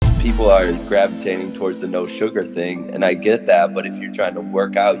people are gravitating towards the no sugar thing, and I get that. But if you're trying to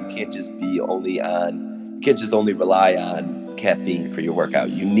work out, you can't just only rely on caffeine for your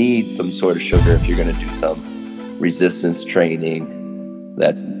workout. You need some sort of sugar if you're going to do some resistance training.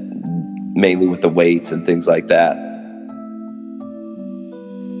 That's mainly with the weights and things like that.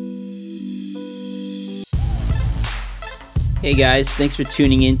 Hey guys, thanks for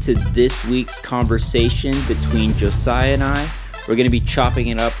tuning in to this week's conversation between Josiah and I. We're going to be chopping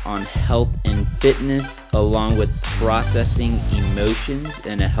it up on health and fitness, along with processing emotions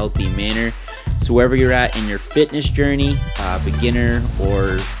in a healthy manner. So wherever you're at in your fitness journey, beginner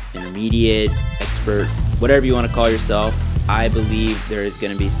or intermediate, expert, whatever you want to call yourself, I believe there is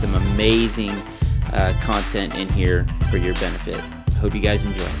going to be some amazing content in here for your benefit. Hope you guys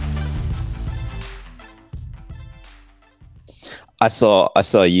enjoy. I saw a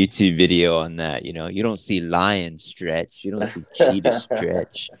YouTube video on that. You know, you don't see lions stretch. You don't see cheetahs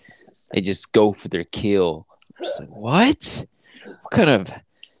stretch. They just go for their kill. I'm just like, what? What kind of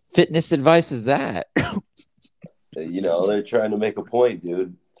fitness advice is that? You know, they're trying to make a point,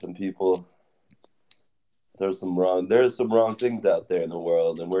 dude. Some people, there's some wrong things out there in the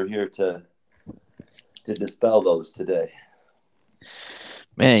world, and we're here to dispel those today.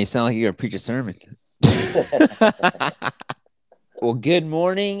 Man, you sound like you're gonna preach a sermon. Well, good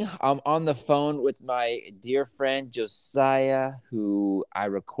morning. I'm on the phone with my dear friend Josiah, who I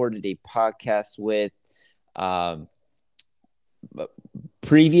recorded a podcast with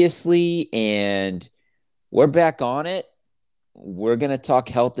previously, and we're back on it. We're going to talk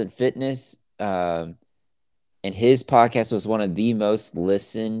health and fitness, and his podcast was one of the most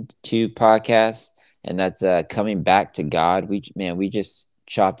listened to podcasts, and that's Coming Back to God. We just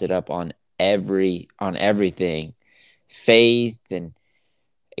chopped it up on everything. Faith and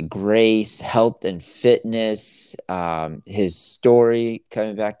grace, health and fitness, his story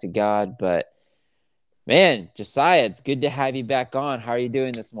coming back to God. But man, Josiah, it's good to have you back on. How are you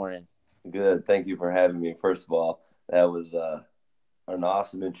doing this morning? Good. Thank you for having me. First of all, that was an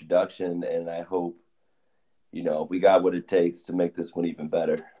awesome introduction, and I hope, you know, we got what it takes to make this one even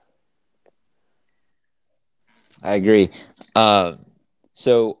better. I agree.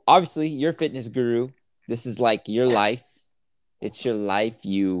 So obviously you're a fitness guru. This is like your life. It's your life.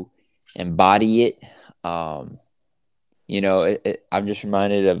 You embody it. You know, I'm just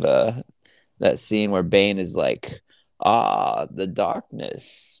reminded of that scene where Bane is like, the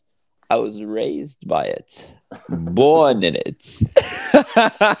darkness. I was raised by it, born in it.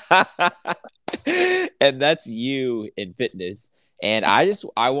 And that's you in fitness. And I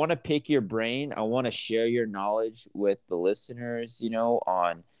want to pick your brain. I want to share your knowledge with the listeners, you know,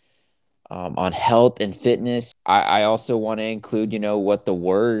 on health and fitness. I also want to include, you know, what the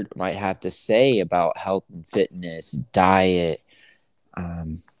word might have to say about health and fitness, diet.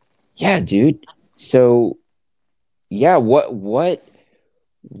 Yeah, dude. So, yeah, what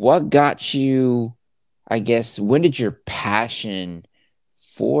got you, I guess, when did your passion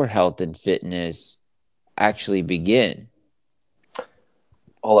for health and fitness actually begin?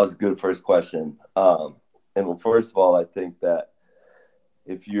 Oh, that's a good first question. And well, first of all, I think that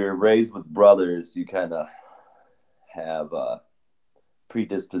if you're raised with brothers, you kind of have a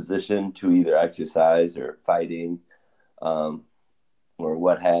predisposition to either exercise or fighting, or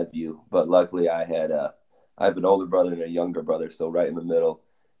what have you. But luckily, I have an older brother and a younger brother, so right in the middle,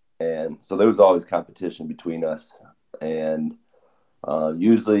 and so there was always competition between us. And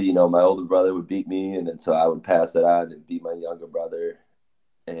usually, you know, my older brother would beat me, and then so I would pass it on and beat my younger brother,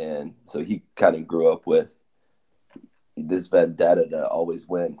 and so he kind of grew up with this vendetta to always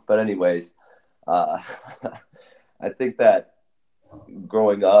win. But anyways, I think that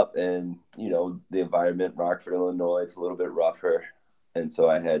growing up in, you know, the environment, Rockford, Illinois, it's a little bit rougher. And so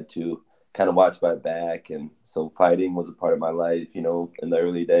I had to kind of watch my back. And so fighting was a part of my life, you know, in the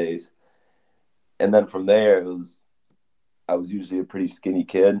early days. And then from there, I was usually a pretty skinny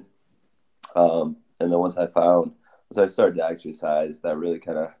kid. And then once I started to exercise, that really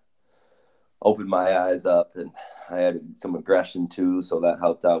kind of opened my eyes up, and I had some aggression too, so that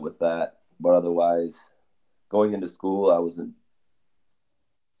helped out with that. But otherwise, going into school, I wasn't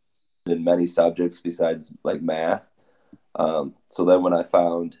in many subjects besides like math. So then when I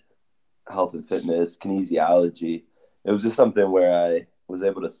found health and fitness, kinesiology, it was just something where I was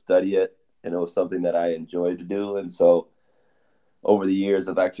able to study it, and it was something that I enjoyed to do. And so over the years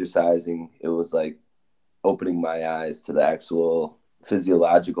of exercising, it was like opening my eyes to the actual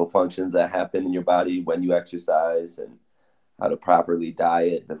physiological functions that happen in your body when you exercise, and how to properly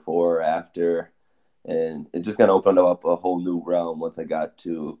diet before or after. And it just kind of opened up a whole new realm once I got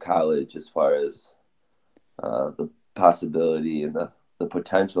to college, as far as the possibility and the the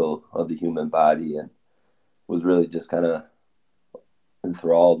potential of the human body, and was really just kind of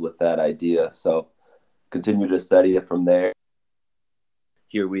enthralled with that idea. So continue to study it from there.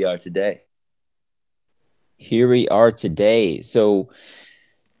 Here we are today. So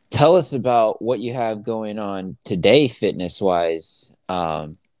tell us about what you have going on today, fitness wise.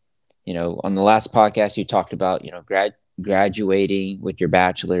 On the last podcast, you talked about, graduating with your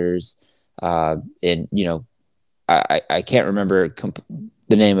bachelor's, and, I can't remember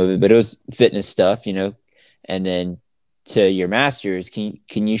the name of it, but it was fitness stuff, and then to your master's.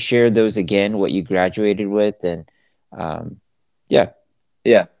 Can you share those again, what you graduated with? And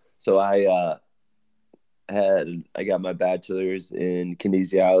Yeah. So I got my bachelor's in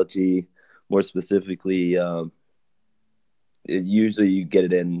kinesiology, more specifically. Usually you get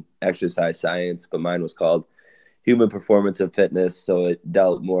it in exercise science, but mine was called human performance and fitness. So it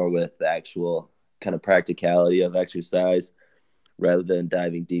dealt more with the actual kind of practicality of exercise rather than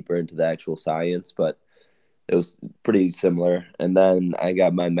diving deeper into the actual science, but it was pretty similar. And then I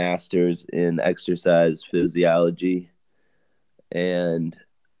got my master's in exercise physiology and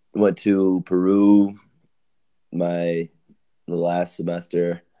went to Peru the last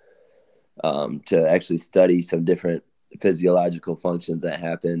semester to actually study some different physiological functions that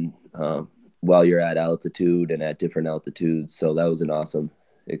happen while you're at altitude and at different altitudes. So that was an awesome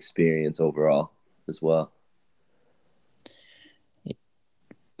experience overall as well.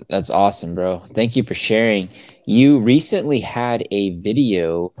 That's awesome, bro. Thank you for sharing. You recently had a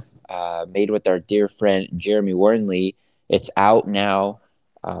video made with our dear friend Jeremy Warrenley. It's out now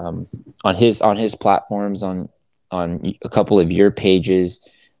on his platforms, on a couple of your pages,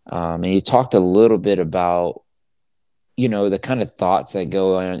 and you talked a little bit about the kind of thoughts that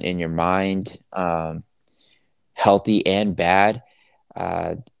go on in your mind, healthy and bad.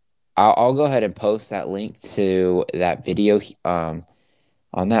 I'll go ahead and post that link to that video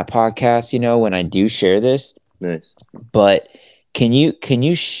on that podcast, when I do share this. Nice. But can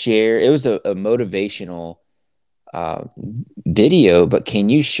you share, it was a motivational video, but can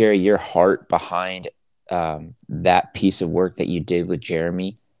you share your heart behind that piece of work that you did with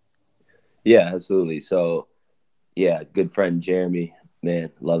Jeremy? Yeah, absolutely. So yeah, good friend Jeremy,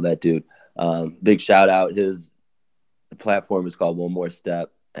 man, love that dude. Big shout out. His platform is called One More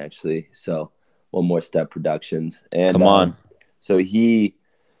Step, actually. So One More Step Productions. And come on. So we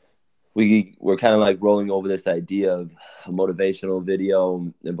were kind of like rolling over this idea of a motivational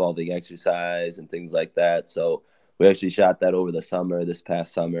video involving exercise and things like that. So we actually shot that over this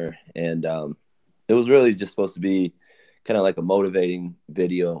past summer. And it was really just supposed to be kind of like a motivating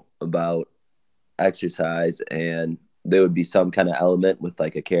video about exercise, and there would be some kind of element with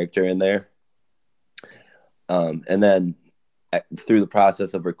like a character in there. And then through the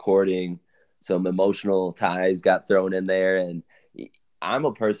process of recording, some emotional ties got thrown in there. And I'm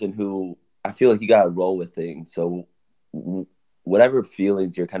a person who I feel like you got to roll with things. So whatever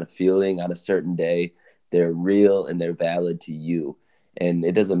feelings you're kind of feeling on a certain day, they're real and they're valid to you. And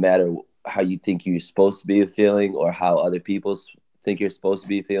it doesn't matter how you think you're supposed to be feeling or how other people think you're supposed to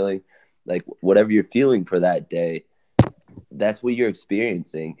be feeling. Like whatever you're feeling for that day, that's what you're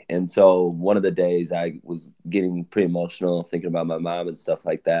experiencing. And so one of the days I was getting pretty emotional thinking about my mom and stuff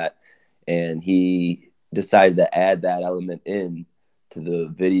like that. And he decided to add that element in to the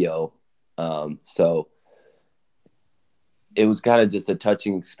video. So it was kind of just a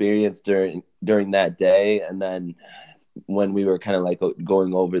touching experience during that day. And then when we were kind of like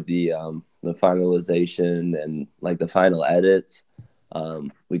going over the finalization and like the final edits,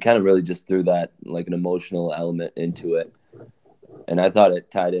 we kind of really just threw that like an emotional element into it. And I thought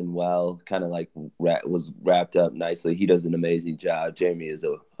it tied in well, kind of like was wrapped up nicely. He does an amazing job. Jeremy is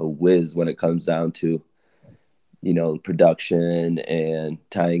a whiz when it comes down to, production and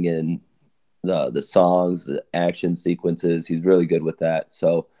tying in the songs, the action sequences. He's really good with that.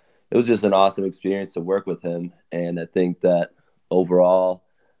 So it was just an awesome experience to work with him. And I think that overall,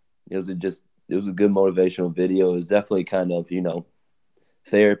 it was a good motivational video. It was definitely kind of,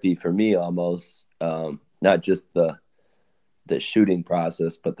 therapy for me almost, not just the shooting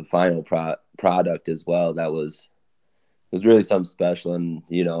process, but the final product as well. It was really something special. And,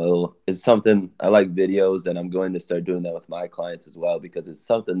 it's something I like videos, and I'm going to start doing that with my clients as well, because it's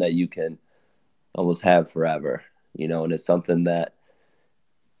something that you can almost have forever, and it's something that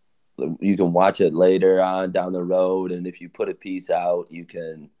you can watch it later on down the road. And if you put a piece out, you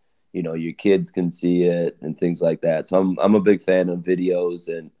can, your kids can see it and things like that. So I'm a big fan of videos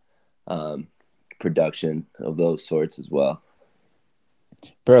and production of those sorts as well.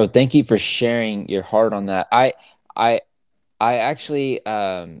 Bro, thank you for sharing your heart on that. I actually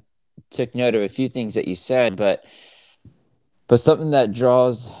took note of a few things that you said, but But something that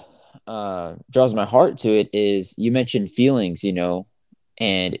draws my heart to it is you mentioned feelings,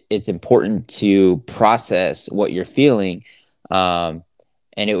 and it's important to process what you're feeling. And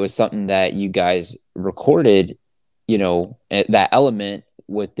it was something that you guys recorded, that element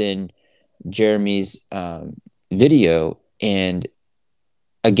within Jeremy's video. And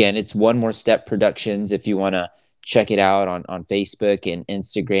again, it's One More Step Productions. If you want to check it out on Facebook and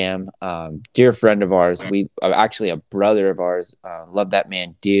Instagram. Dear friend of ours, actually a brother of ours, love that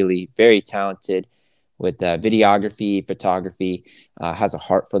man dearly, very talented with videography, photography, has a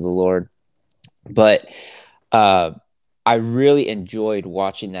heart for the Lord. But I really enjoyed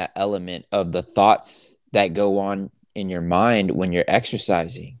watching that element of the thoughts that go on in your mind when you're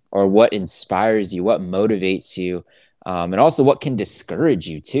exercising, or what inspires you, what motivates you, and also what can discourage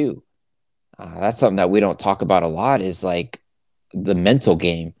you too. That's something that we don't talk about a lot, is like the mental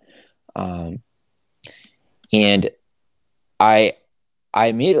game. And I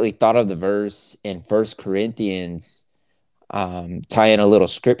immediately thought of the verse in First Corinthians, tie in a little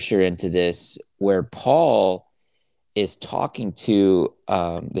scripture into this, where Paul is talking to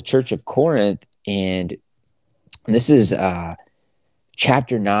the church of Corinth, and this is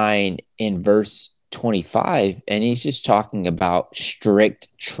chapter 9 in verse 25, and he's just talking about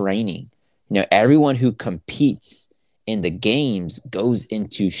strict training. Everyone who competes in the games goes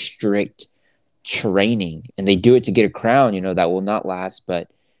into strict training, and they do it to get a crown, that will not last, but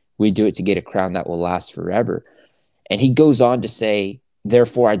we do it to get a crown that will last forever. And he goes on to say,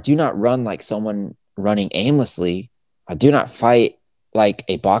 therefore, I do not run like someone running aimlessly. I do not fight like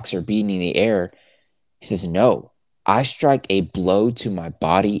a boxer beating the air. He says, no, I strike a blow to my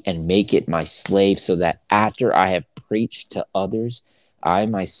body and make it my slave, so that after I have preached to others, I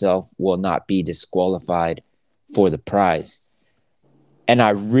myself will not be disqualified for the prize. And I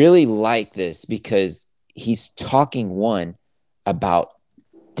really like this because he's talking, one, about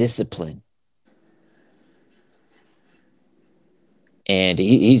discipline. And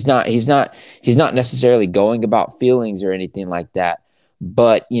he's not necessarily going about feelings or anything like that.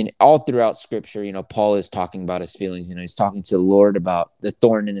 But all throughout Scripture, Paul is talking about his feelings. He's talking to the Lord about the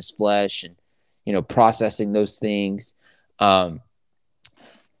thorn in his flesh and processing those things.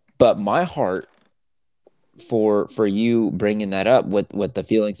 But my heart for you bringing that up with the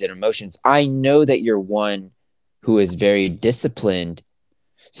feelings and emotions, I know that you're one who is very disciplined.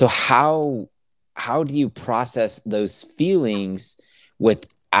 So how do you process those feelings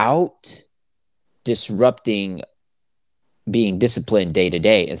without disrupting being disciplined day to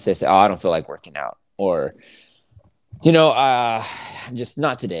day, and say, I don't feel like working out, or just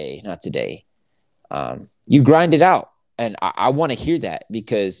not today. You grind it out, and I want to hear that,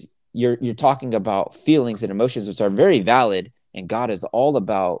 because you're talking about feelings and emotions, which are very valid, and God is all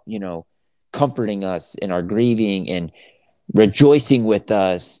about comforting us in our grieving and rejoicing with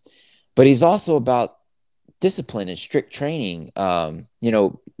us, but he's also about discipline and strict training,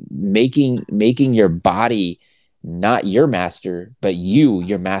 making your body not your master, but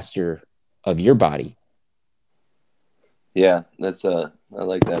your master of your body. Yeah, I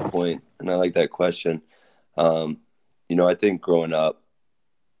like that point, and I like that question. I think growing up,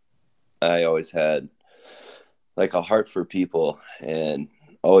 I always had like a heart for people and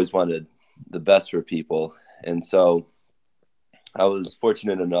always wanted the best for people. And so I was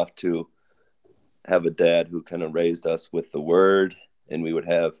fortunate enough to have a dad who kind of raised us with the word, and we would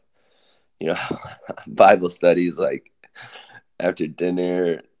have, Bible studies like after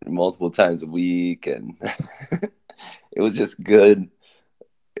dinner multiple times a week. And it was just good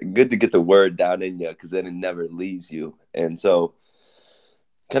to get the word down in you, because then it never leaves you. And so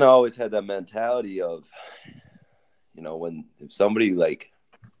kind of always had that mentality of, if somebody like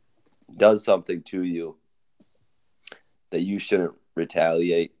does something to you, that you shouldn't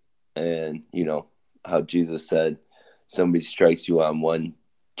retaliate. And how Jesus said, somebody strikes you on one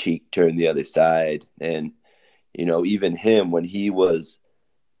cheek, turn the other side. And even him, when he was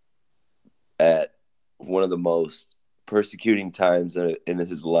at one of the most persecuting times in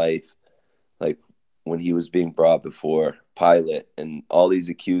his life, like when he was being brought before Pilate, and all these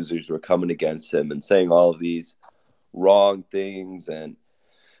accusers were coming against him and saying all of these wrong things and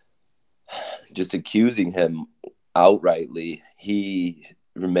just accusing him outrightly, he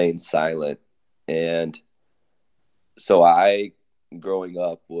remained silent. And so growing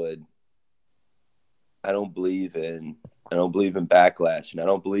up, I don't believe in backlash,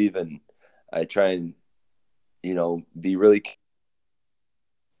 and I try and be really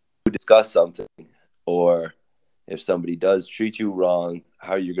discuss something, or if somebody does treat you wrong,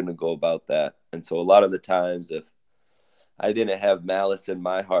 how you're going to go about that. And so a lot of the times, if I didn't have malice in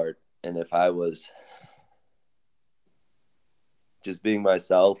my heart, and if I was just being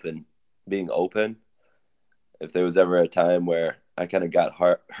myself and being open. If there was ever a time where I kind of got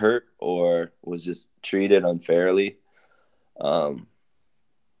hurt or was just treated unfairly,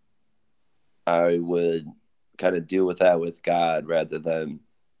 I would kind of deal with that with God rather than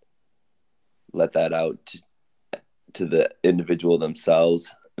let that out to the individual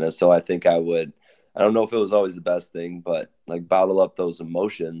themselves. And so I think I don't know if it was always the best thing, but like bottle up those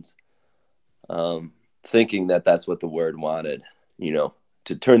emotions, thinking that that's what the word wanted,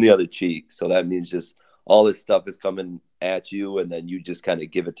 to turn the other cheek. So that means just all this stuff is coming at you and then you just kind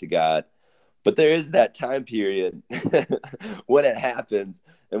of give it to God. But there is that time period when it happens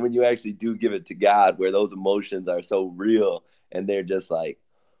and when you actually do give it to God where those emotions are so real and they're just like,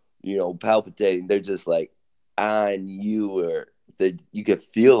 palpitating. They're just like on you, or that you could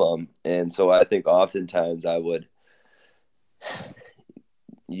feel them. And so I think oftentimes I would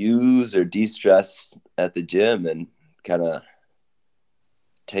use or de-stress at the gym and kind of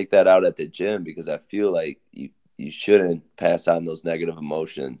take that out at the gym, because I feel like you shouldn't pass on those negative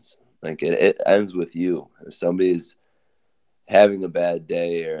emotions. Like it ends with you. If somebody's having a bad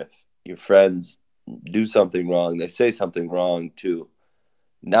day, or if your friends do something wrong, they say something wrong, to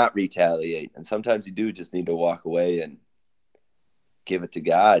not retaliate. And sometimes you do just need to walk away and give it to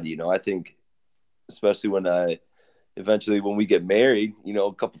God. I think especially when we get married,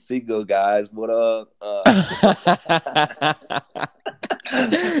 a couple single guys, what up?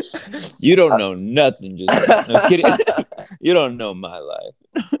 You don't know nothing, just no, just kidding. You don't know my life.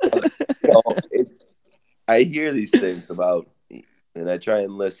 I hear these things about, and I try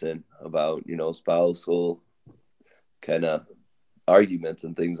and listen about, spousal kind of arguments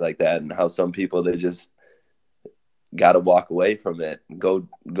and things like that, and how some people, they just got to walk away from it and go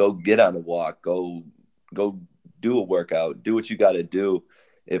get on a walk, go do a workout, do what you got to do.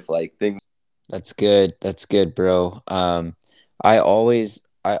 If like things. That's good, bro. I always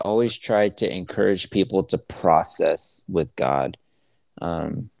try to encourage people to process with God.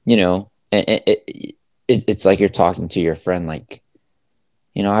 It's like you're talking to your friend, like,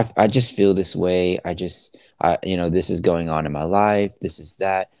 I just feel this way. This is going on in my life. This is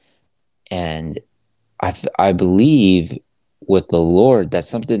that. And I believe with the Lord, that's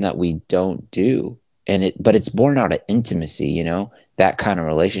something that we don't do. But it's born out of intimacy, that kind of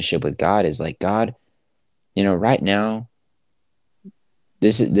relationship with God is like, God, right now,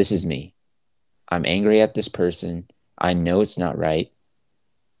 this is me. I'm angry at this person. I know it's not right.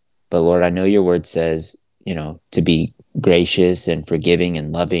 But Lord, I know your word says, to be gracious and forgiving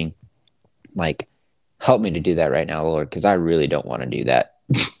and loving. Like, help me to do that right now, Lord, because I really don't want to do that.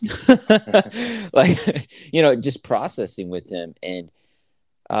 Like, just processing with him. And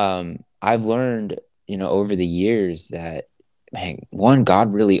I've learned, over the years that, man, one,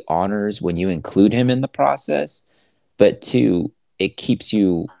 God really honors when you include him in the process, but two, it keeps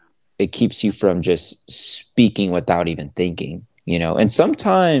you from just speaking without even thinking, and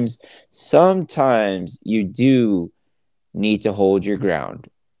sometimes you do need to hold your ground.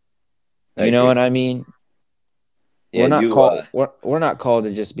 You know what I mean? Yeah, we're not called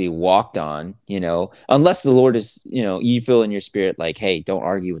to just be walked on, unless the Lord is, you feel in your spirit like, hey, don't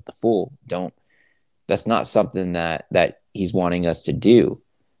argue with the fool. That's not something that he's wanting us to do.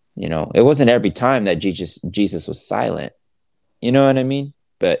 It wasn't every time that Jesus was silent. You know what I mean?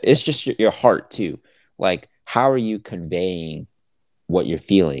 But it's just your heart too. Like, how are you conveying what you're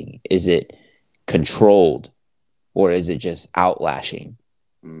feeling? Is it controlled, or is it just outlashing?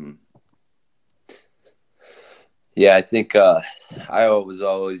 Yeah, I think I was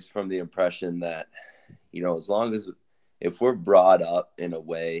always from the impression that, as long as if we're brought up in a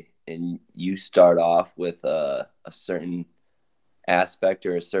way and you start off with a certain aspect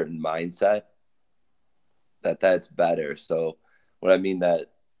or a certain mindset, that's better. So what I mean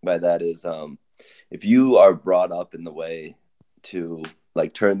by that is, if you are brought up in the way to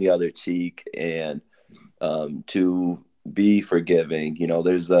like turn the other cheek and to be forgiving,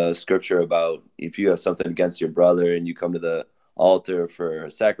 there's a scripture about if you have something against your brother and you come to the altar for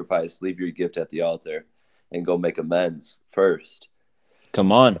a sacrifice, leave your gift at the altar and go make amends first.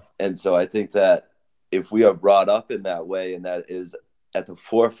 Come on. And so I think that if we are brought up in that way, and that is at the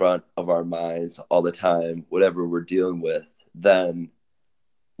forefront of our minds all the time, whatever we're dealing with, then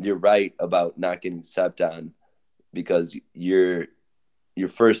you're right about not getting stepped on, because your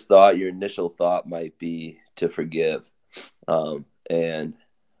first thought, your initial thought might be to forgive. And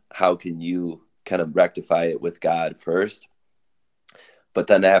how can you kind of rectify it with God first? But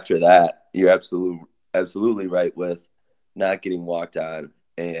then after that, you're absolutely right with not getting walked on.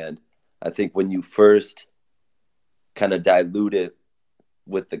 And I think when you first kind of dilute it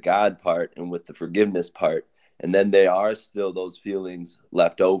with the God part and with the forgiveness part, And then there are still those feelings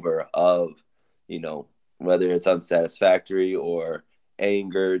left over of, whether it's unsatisfactory or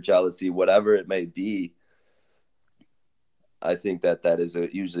anger, jealousy, whatever it may be. I think that is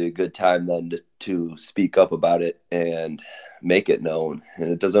usually a good time then to speak up about it and make it known.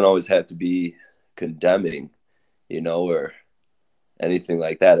 And it doesn't always have to be condemning, or anything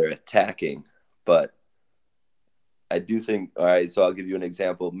like that, or attacking. But I do think, all right, so I'll give you an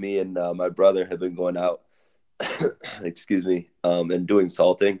example. Me and my brother have been going out, excuse me, and doing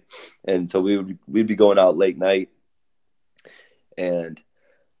salting. And so we'd be going out late night. And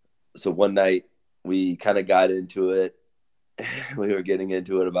so one night we kind of got into it. We were getting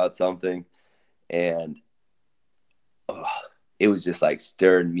into it about something, and it was just like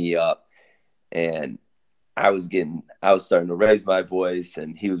stirring me up. And I was starting to raise my voice,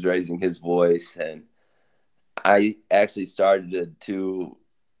 and he was raising his voice. And I actually started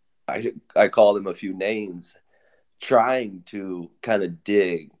I called him a few names, trying to kind of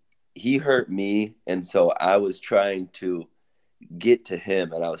dig. He hurt me, and so I was trying to get to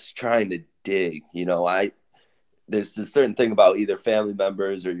him, and I was trying to dig. There's a certain thing about either family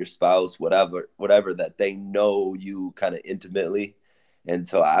members or your spouse, whatever, that they know you kind of intimately. And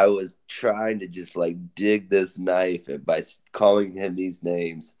so I was trying to just like dig this knife by calling him these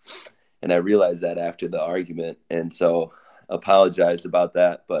names. And I realized that after the argument. And so apologized about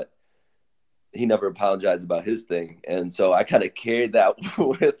that, but he never apologized about his thing. And so I kind of carried that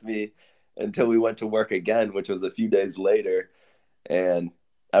with me until we went to work again, which was a few days later. And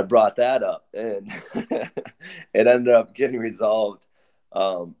I brought that up, and it ended up getting resolved.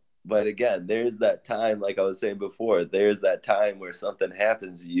 But again, there's that time, like I was saying before, there's that time where something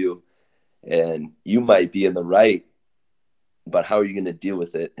happens to you and you might be in the right, but how are you going to deal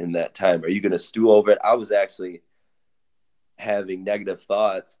with it in that time? Are you going to stew over it? I was actually having negative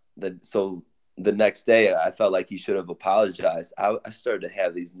thoughts so the next day I felt like he should have apologized. I started to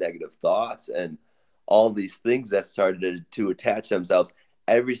have these negative thoughts and all these things that started to attach themselves.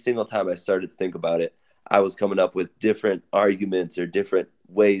 Every single time I started to think about it, I was coming up with different arguments or different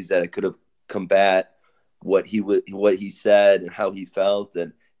ways that I could have combat what he said and how he felt.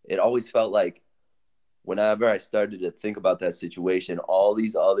 And it always felt like whenever I started to think about that situation, all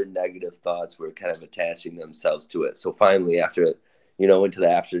these other negative thoughts were kind of attaching themselves to it. So finally, after, into the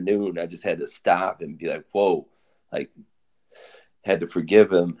afternoon, I just had to stop and be like, whoa, like had to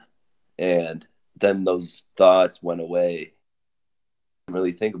forgive him. And then those thoughts went away. I didn't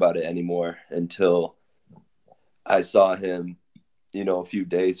really think about it anymore until I saw him, a few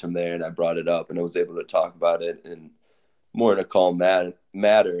days from there, and I brought it up and I was able to talk about it and more in a calm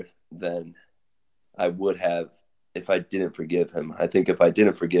matter than I would have if I didn't forgive him. I think if I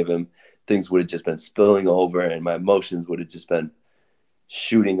didn't forgive him, things would have just been spilling over and my emotions would have just been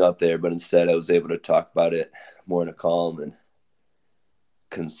shooting up there. But instead I was able to talk about it more in a calm and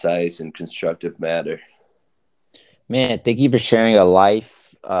concise and constructive manner. Man, thank you for sharing a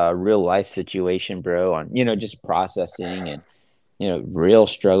real life situation, bro, on, just processing and, real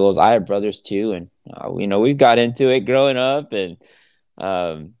struggles. I have brothers too. And, we've got into it growing up and,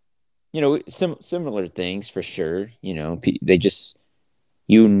 similar things for sure. They just,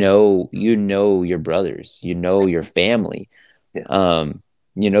 your brothers, your family, Yeah.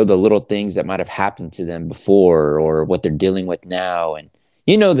 The little things that might have happened to them before or what they're dealing with now. And,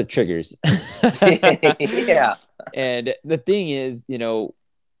 the triggers. Yeah. And the thing is,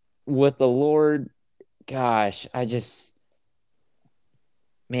 with the Lord, gosh, I've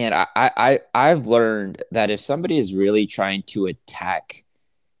learned that if somebody is really trying to attack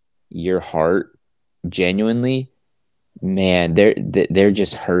your heart genuinely, man, they're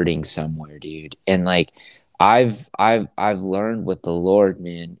just hurting somewhere, dude. And like I've learned with the Lord,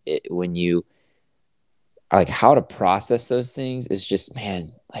 man, when you like how to process those things is just,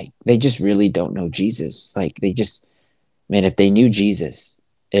 man, like they just really don't know Jesus. Like man, if they knew Jesus,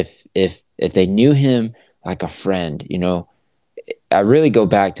 if they knew him like a friend, I really go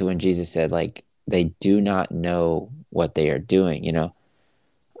back to when Jesus said, like, they do not know what they are doing,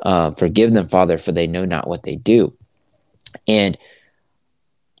 forgive them, Father, for they know not what they do. And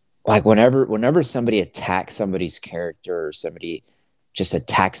like whenever somebody attacks somebody's character or somebody just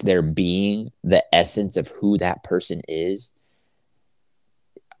attacks their being, the essence of who that person is,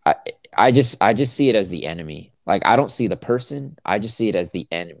 I just see it as the enemy. Like I don't see the person, I just see it as the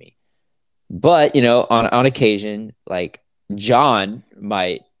enemy. But on occasion, like John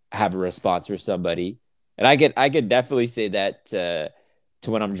might have a response for somebody, and I could definitely say that to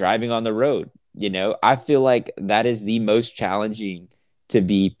when I'm driving on the road. I feel like that is the most challenging, to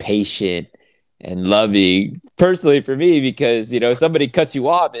be patient and loving personally for me, because, somebody cuts you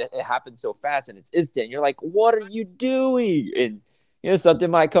off, it happens so fast and it's instant. You're like, what are you doing? And, something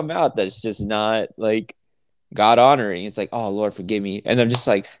might come out that's just not like God honoring. It's like, oh, Lord, forgive me. And I'm just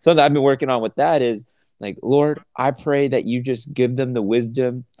like, something I've been working on with that is like, Lord, I pray that you just give them the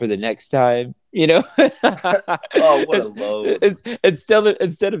wisdom for the next time. Oh, what a load.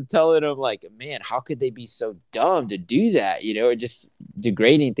 Instead of telling them like, man, how could they be so dumb to do that? Or just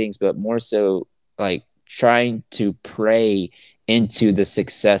degrading things, but more so like trying to pray into the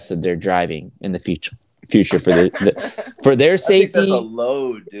success of their driving in the future for their safety. I think that's a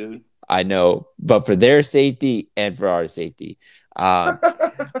load, dude. I know, but for their safety and for our safety, I'm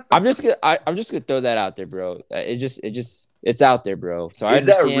just gonna throw that out there, bro. It's out there, bro. So I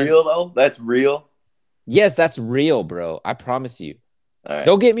understand. Is that real though? That's real. Yes, that's real, bro. I promise you. All right.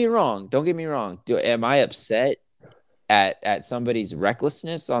 Don't get me wrong. Am I upset at somebody's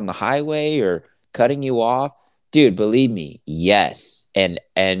recklessness on the highway or cutting you off? Dude, believe me, yes. And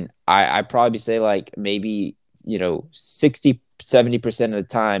I probably say like maybe 60-70% of the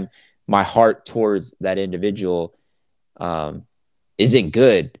time, my heart towards that individual isn't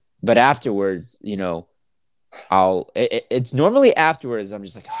good. But afterwards, it's normally afterwards I'm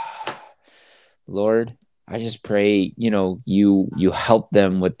just like, oh, Lord, I just pray, you help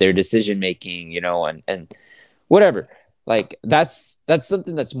them with their decision making, and whatever. Like that's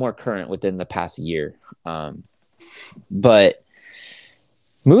something that's more current within the past year. But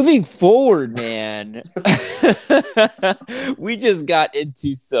moving forward, man, we just got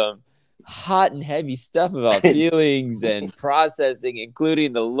into some hot and heavy stuff about feelings and processing,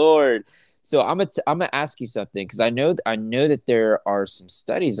 including the Lord. So I'm gonna ask you something, because I know that there are some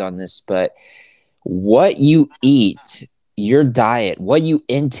studies on this, but what you eat, your diet, what you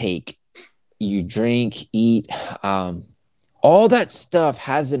intake, you drink, eat, all that stuff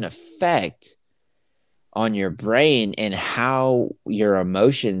has an effect on your brain and how your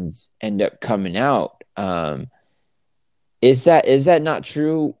emotions end up coming out. Is that not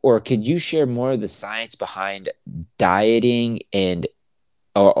true? Or could you share more of the science behind dieting and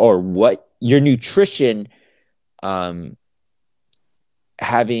or what your nutrition having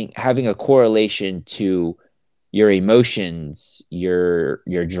a correlation to your emotions, your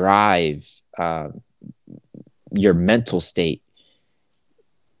drive, your mental state?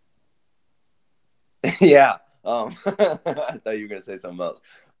 Yeah. I thought you were gonna say something else,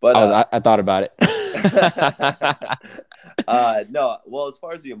 but I thought about it. No. Well, as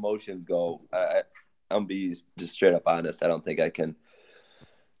far as the emotions go, I'm be just straight up honest. I don't think I can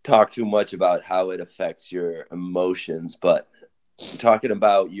talk too much about how it affects your emotions, but talking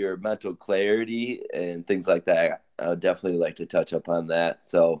about your mental clarity and things like that, I would definitely like to touch up on that.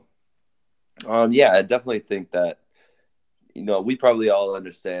 So, yeah, I definitely think that, we probably all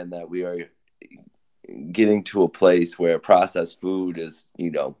understand that we are getting to a place where processed food is,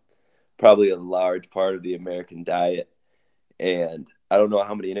 probably a large part of the American diet. And I don't know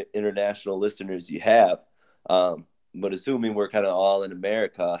how many international listeners you have, but assuming we're kind of all in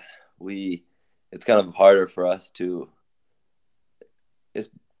America, it's kind of harder for us to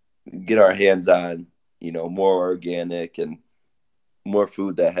get our hands on, more organic and more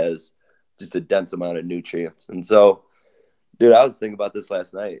food that has just a dense amount of nutrients. And so, dude, I was thinking about this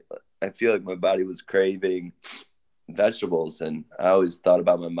last night. I feel like my body was craving vegetables, and I always thought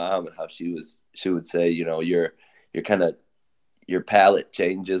about my mom and how she would say, your palate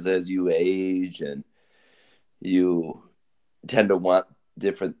changes as you age, and you tend to want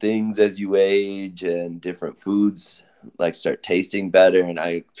different things as you age, and different foods like start tasting better. And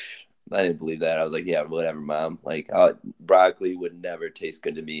I didn't believe that. I was like, yeah, whatever, Mom. Like, broccoli would never taste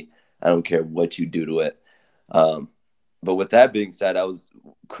good to me. I don't care what you do to it. But with that being said, I was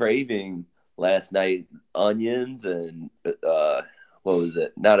craving last night onions and what was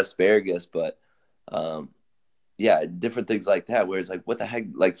it? Not asparagus, but yeah, different things like that. Where it's like, what the heck?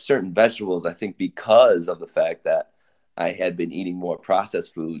 Like certain vegetables, I think because of the fact that I had been eating more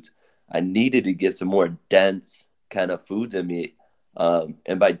processed foods, I needed to get some more dense kind of foods in me.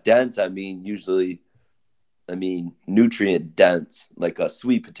 And by dense, I mean nutrient dense. Like a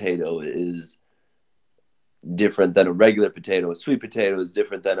sweet potato is different than a regular potato. A sweet potato is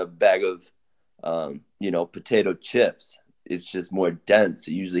different than a bag of, potato chips. It's just more dense.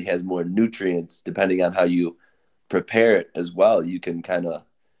 It usually has more nutrients depending on how you prepare it as well. You can kind of,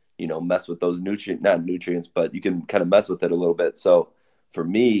 mess with those not nutrients, but you can kind of mess with it a little bit. So for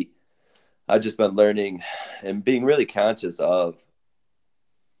me, I've just been learning and being really conscious of,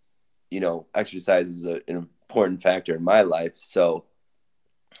 exercise is an important factor in my life. So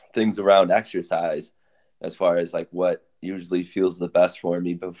things around exercise, as far as like what usually feels the best for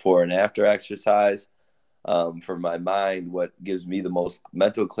me before and after exercise. For my mind, what gives me the most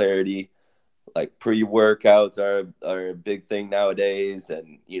mental clarity, like pre-workouts are a big thing nowadays.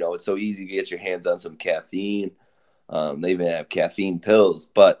 And, it's so easy to get your hands on some caffeine. They even have caffeine pills,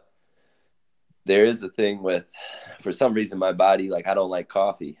 but there is a thing with, for some reason, my body, like I don't like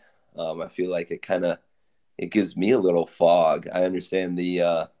coffee. I feel like it gives me a little fog. I understand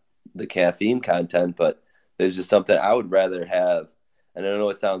the caffeine content, but there's just something I would rather have. And I know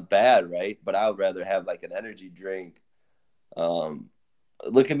it sounds bad, right? But I would rather have like an energy drink.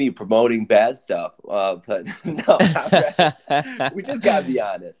 Look at me promoting bad stuff. But no, we just gotta be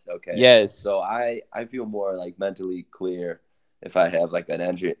honest, okay? Yes. So I feel more like mentally clear if I have like an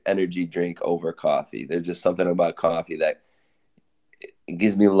energy drink over coffee. There's just something about coffee that it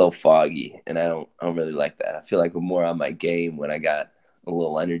gives me a little foggy, and I don't really like that. I feel like I'm more on my game when I got a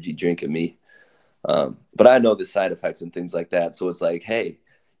little energy drink in me. But I know the side effects and things like that. So it's like, hey,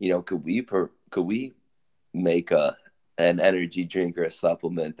 could we make an energy drink or a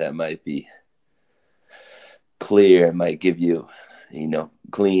supplement that might be clear and might give you,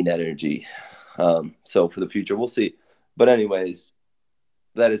 clean energy. So for the future, we'll see. But anyways,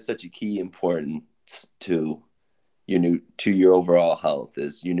 that is such a key importance to your overall health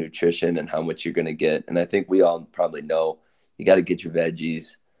is your nutrition and how much you're going to get. And I think we all probably know you got to get your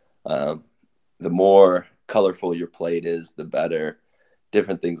veggies. The more colorful your plate is, the better.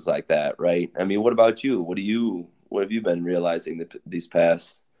 Different things like that, right? I mean, what about you? What have you been realizing these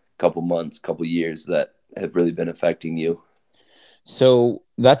past couple months, couple years that have really been affecting you? So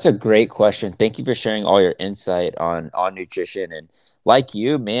that's a great question. Thank you for sharing all your insight on nutrition. And like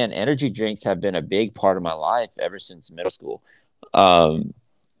you, man, energy drinks have been a big part of my life ever since middle school.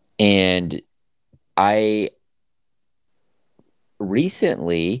 And I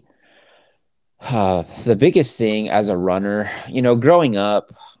recently, the biggest thing as a runner, growing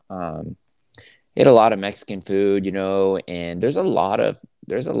up, ate a lot of Mexican food, and there's a lot of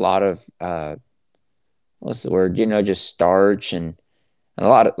what's the word, just starch and a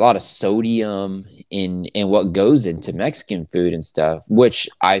lot of sodium in what goes into Mexican food and stuff, which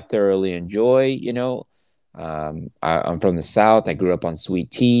I thoroughly enjoy. I'm from the South. I grew up on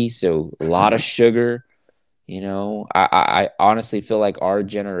sweet tea, so a lot of sugar. I honestly feel like our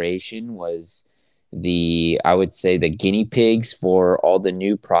generation was I would say the guinea pigs for all the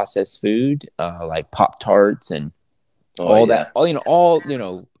new processed food, like Pop-Tarts and that,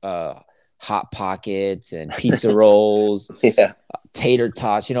 Hot Pockets and pizza rolls, Yeah. Tater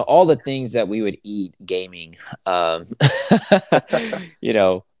tots, all the things that we would eat gaming, and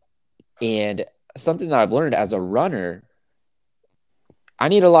something that I've learned as a runner, I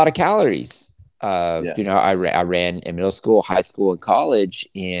need a lot of calories. I ran in middle school, high school, and college,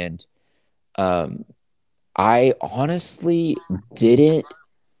 and I honestly didn't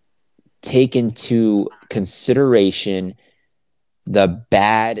take into consideration the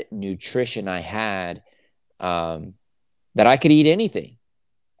bad nutrition I had, that I could eat anything.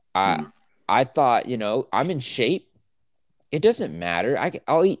 I thought, I'm in shape. It doesn't matter.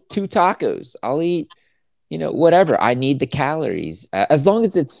 I'll eat 2 tacos. I'll eat, whatever. I need the calories as long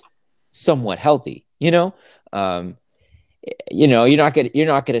as it's somewhat healthy, you're not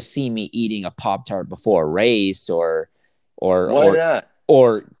gonna see me eating a Pop-Tart before a race or Why not?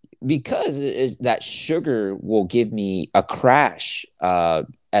 Or because that sugar will give me a crash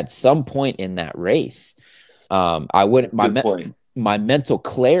at some point in that race. I wouldn't. My mental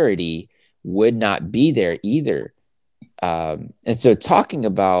clarity would not be there either. And so talking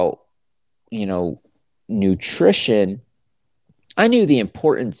about nutrition, I knew the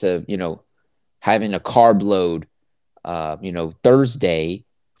importance of having a carb load Thursday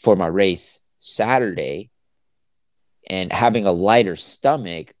for my race Saturday, and having a lighter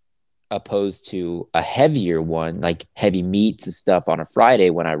stomach opposed to a heavier one, like heavy meats and stuff on a Friday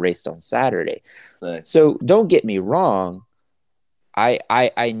when I raced on Saturday. Nice. So don't get me wrong.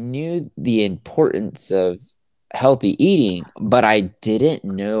 I knew the importance of healthy eating, but I didn't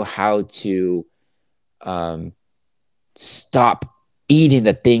know how to stop eating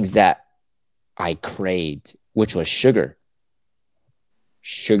the things that I craved, which was sugar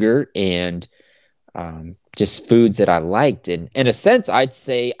and just foods that I liked. And in a sense, I'd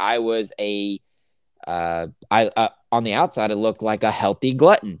say I was on the outside, I looked like a healthy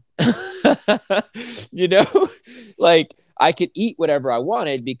glutton. Like I could eat whatever I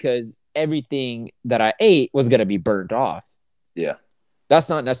wanted because everything that I ate was going to be burned off. Yeah. That's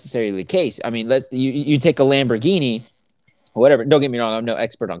not necessarily the case. I mean, you take a Lamborghini, whatever. Don't get me wrong, I'm no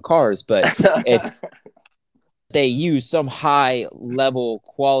expert on cars, but if they use some high level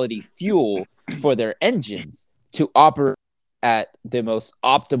quality fuel for their engines to operate at the most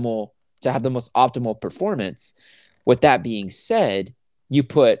optimal to have the most optimal performance. With that being said, you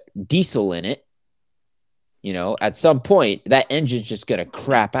put diesel in it, you know, at some point that engine's just going to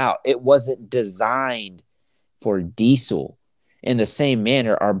crap out. It wasn't designed for diesel. In the same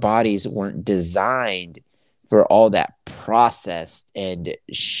manner, our bodies weren't designed for all that processed and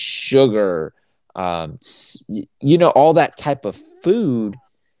sugar, you know, all that type of food.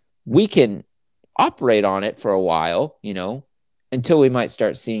 We can operate on it for a while, you know, until we might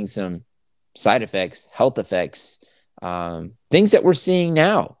start seeing some side effects, health effects, things that we're seeing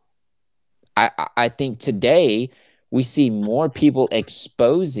now. I think today we see more people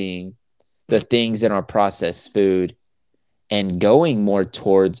exposing the things in our processed food and going more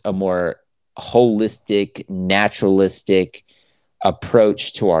towards a more holistic, naturalistic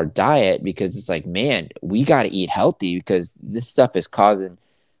approach to our diet, because it's like, man, we got to eat healthy because this stuff is causing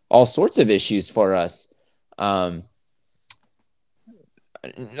all sorts of issues for us. That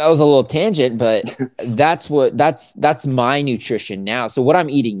was a little tangent, but that's my nutrition now. So what I'm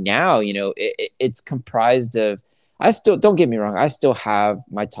eating now, you know, it's comprised of, I still, don't get me wrong, I still have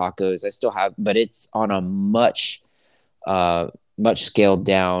my tacos, but it's on a much scaled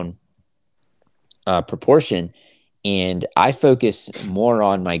down proportion. And I focus more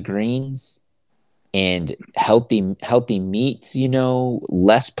on my greens and healthy meats, you know,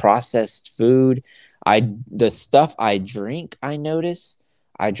 less processed food. The stuff I drink, I notice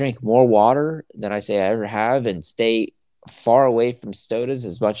I drink more water than I say I ever have, and stay far away from sodas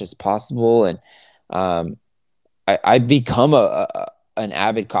as much as possible. And I've become an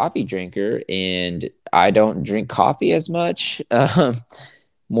avid coffee drinker, and I don't drink coffee as much,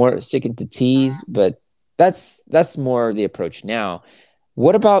 more sticking to teas, but that's more the approach now.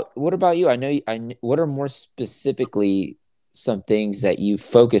 What about you? I know what are more specifically some things that you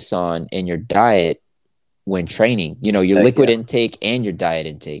focus on in your diet when training, you know, your liquid intake and your diet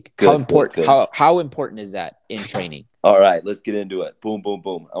intake? How important is that in training? All right, let's get into it. Boom, boom,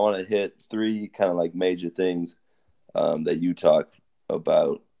 boom. I want to hit 3 kind of like major things that you talk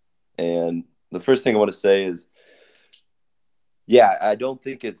about. And the first thing I want to say is, yeah, I don't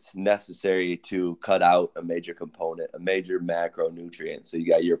think it's necessary to cut out a major component, a major macronutrient. So you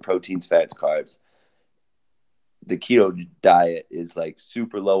got your proteins, fats, carbs. The keto diet is like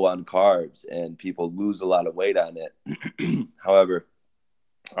super low on carbs, and people lose a lot of weight on it. However,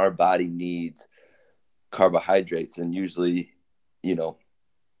 our body needs carbohydrates, and usually, you know,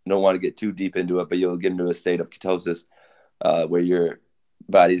 don't want to get too deep into it, but you'll get into a state of ketosis where your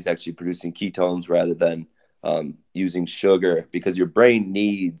body is actually producing ketones rather than using sugar, because your brain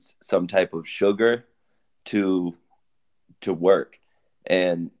needs some type of sugar to work.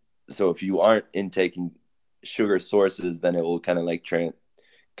 And so if you aren't intaking sugar sources, then it will kind of like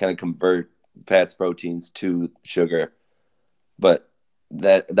convert fats, proteins to sugar. But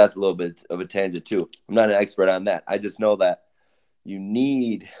that's a little bit of a tangent too. I'm not an expert on that. I just know that you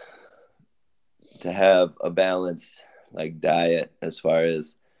need to have a balanced like diet, as far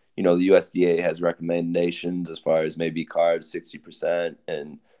as, you know, the USDA has recommendations as far as maybe carbs 60%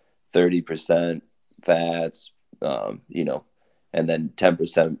 and 30% fats, you know, and then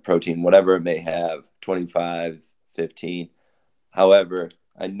 10% protein, whatever it may have, 25, 15. However,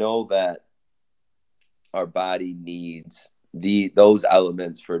 I know that our body needs those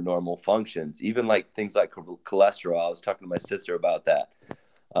elements for normal functions, even like things like cholesterol. I was talking to my sister about that.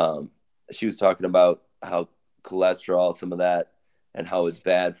 She was talking about how cholesterol, some of that, and how it's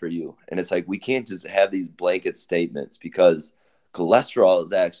bad for you. And it's like, we can't just have these blanket statements, because cholesterol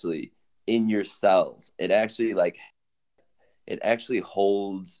is actually in your cells. It actually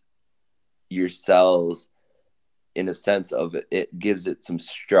holds your cells in a sense of it gives it some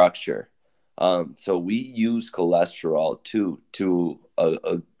structure. So we use cholesterol to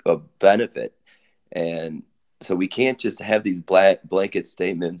a benefit. And so we can't just have these blanket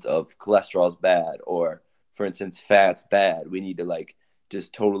statements of cholesterol's bad, or for instance, fat's bad. We need to like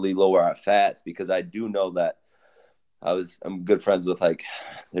just totally lower our fats, because I do know that I'm good friends with, like,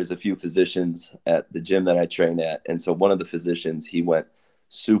 there's a few physicians at the gym that I train at. And so one of the physicians, he went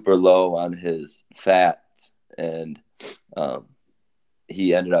super low on his fats, and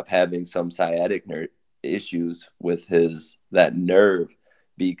he ended up having some sciatic nerve issues with that nerve,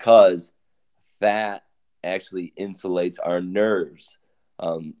 because fat actually insulates our nerves.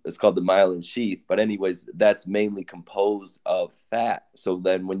 It's called the myelin sheath. But anyways, that's mainly composed of fat. So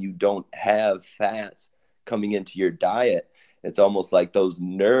then when you don't have fats coming into your diet, it's almost like those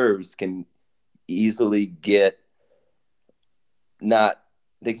nerves can easily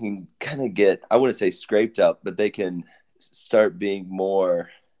they can kind of get, I wouldn't say scraped up, but they can start being more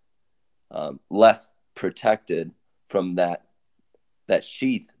less protected from that that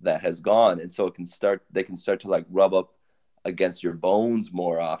sheath that has gone. And so they can start to like rub up against your bones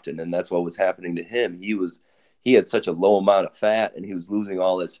more often. And that's what was happening to him. He had such a low amount of fat, and he was losing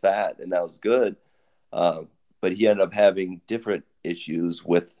all his fat, and that was good. But he ended up having different issues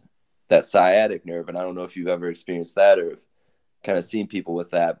with that sciatic nerve. And I don't know if you've ever experienced that or kind of seen people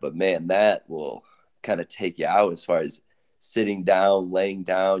with that, but man, that will kind of take you out as far as sitting down, laying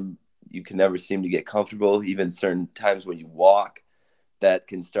down. You can never seem to get comfortable. Even certain times when you walk, that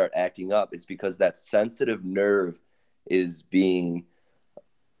can start acting up. It's because that sensitive nerve is being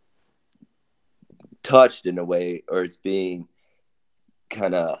touched in a way, or it's being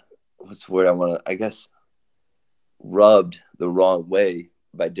kind of, what's the word I want to, I guess, rubbed the wrong way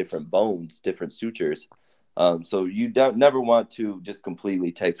by different bones, different sutures. So you don't never want to just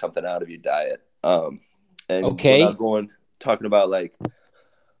completely take something out of your diet. And Okay. without talking about like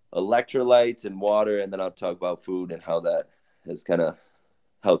electrolytes and water, and then I'll talk about food and how that has kind of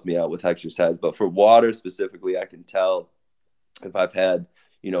helped me out with exercise. But for water specifically, I can tell if I've had,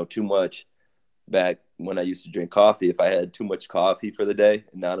 too much. Back when I used to drink coffee, if I had too much coffee for the day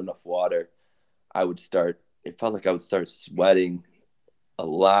and not enough water, it felt like I would start sweating a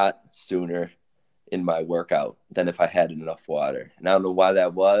lot sooner in my workout than if I had enough water. And I don't know why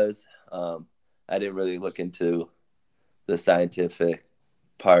that was. I didn't really look into the scientific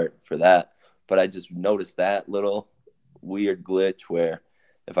part for that, but I just noticed that little weird glitch where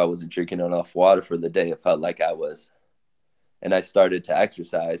if I wasn't drinking enough water for the day, it felt like I was. And I started to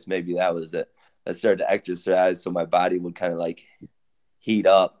exercise. Maybe that was it. I started to exercise so my body would kind of like heat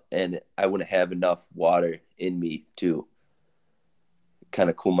up and I wouldn't have enough water in me to kind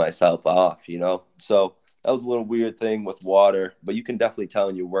of cool myself off, So that was a little weird thing with water, but you can definitely tell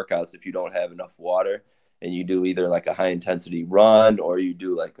in your workouts if you don't have enough water and you do either like a high intensity run or you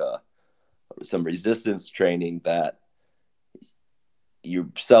do like some resistance training, that your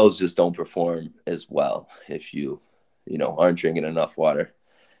cells just don't perform as well if you aren't drinking enough water.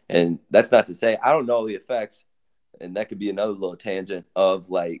 And that's not to say I don't know the effects, and that could be another little tangent of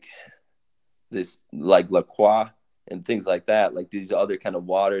like this, like La Croix and things like that, like these other kind of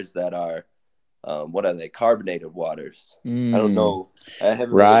waters that are, what are they? Carbonated waters. I don't know. I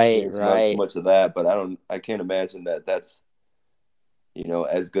haven't really experienced much of that, but I can't imagine that that's,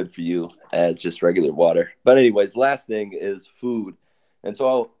 as good for you as just regular water. But anyways, last thing is food. And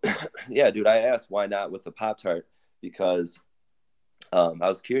so, yeah, dude, I asked why not with the Pop-Tart, because I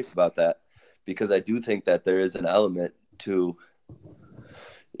was curious about that, because I do think that there is an element to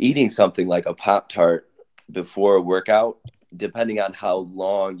eating something like a Pop-Tart before a workout, depending on how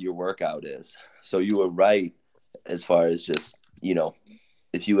long your workout is. So you were right as far as just,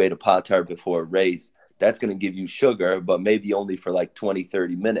 if you ate a Pop-Tart before a race, that's going to give you sugar, but maybe only for like 20,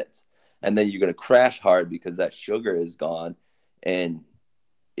 30 minutes. And then you're going to crash hard because that sugar is gone. And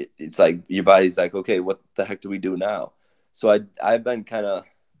it's like your body's like, okay, what the heck do we do now? So I've been kind of,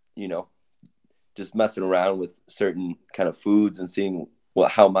 just messing around with certain kind of foods and seeing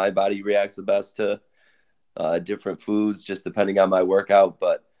how my body reacts the best to different foods, just depending on my workout.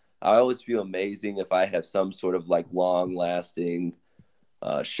 But I always feel amazing if I have some sort of like long lasting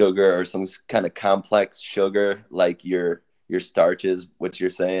sugar or some kind of complex sugar, like your starches, what you're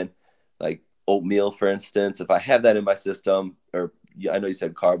saying, like oatmeal, for instance. If I have that in my system, or I know you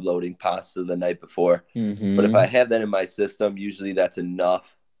said carb loading pasta the night before, but if I have that in my system, usually that's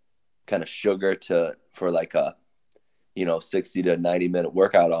enough kind of sugar for like a 60 to 90 minute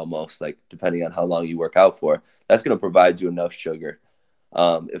workout, almost, like depending on how long you work out for. That's going to provide you enough sugar.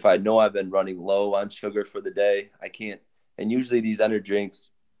 If I know I've been running low on sugar for the day, I can't. And usually these energy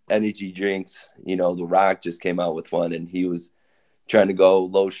drinks, The Rock just came out with one and he was trying to go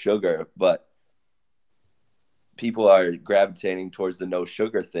low sugar, but people are gravitating towards the no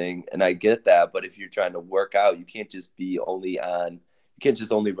sugar thing. And I get that. But if you're trying to work out, you can't just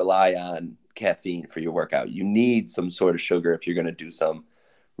only rely on caffeine for your workout. You need some sort of sugar if you're going to do some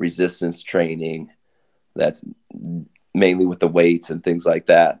resistance training. That's mainly with the weights and things like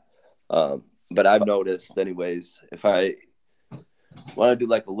that. But I've noticed anyways, if I want to do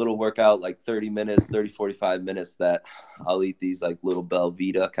like a little workout, like 45 minutes, that I'll eat these like little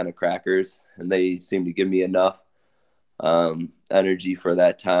Belvita kind of crackers, and they seem to give me enough energy for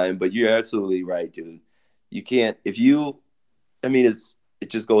that time. But you're absolutely right, dude. You can't, it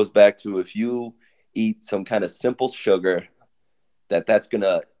just goes back to, if you eat some kind of simple sugar, it's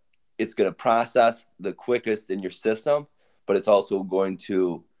gonna process the quickest in your system, but it's also going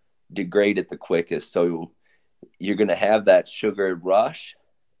to degrade it the quickest. So you're gonna have that sugar rush,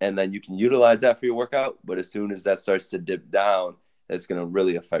 and then you can utilize that for your workout. But as soon as that starts to dip down, it's gonna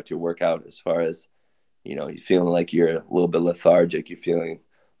really affect your workout as far as you're feeling like you're a little bit lethargic, you're feeling a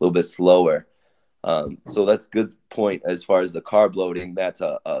little bit slower. So that's a good point as far as the carb loading. That's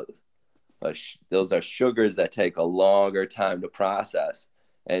those are sugars that take a longer time to process,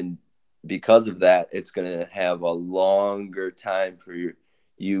 and because of that, it's going to have a longer time for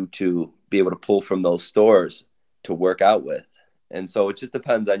you to be able to pull from those stores to work out with. And so it just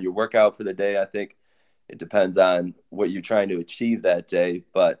depends on your workout for the day. I think it depends on what you're trying to achieve that day.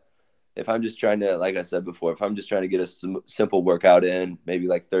 But if I'm just trying to, like I said before, if I'm just trying to get a simple workout in, maybe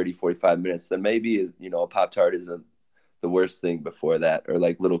like 30, 45 minutes, then maybe, a Pop-Tart isn't the worst thing before that, or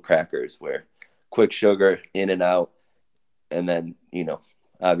like little crackers where quick sugar in and out. And then,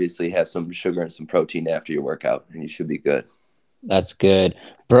 obviously have some sugar and some protein after your workout, and you should be good. That's good,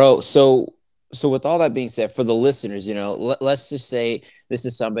 bro. So with all that being said, for the listeners, let's just say this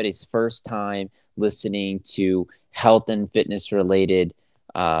is somebody's first time listening to health and fitness related,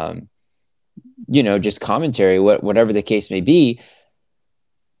 just commentary, whatever the case may be.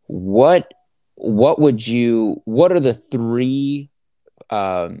 What are the three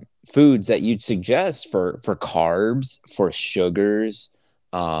foods that you'd suggest for carbs, for sugars,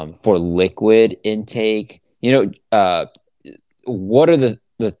 for liquid intake? What are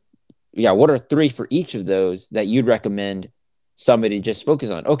three for each of those that you'd recommend somebody just focus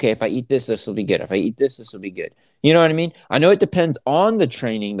on? Okay, if I eat this will be good. If I eat this will be good. You know what I mean? I know it depends on the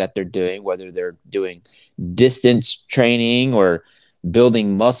training that they're doing, whether they're doing distance training or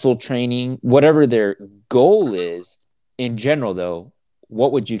building muscle training, whatever their goal is. In general, though,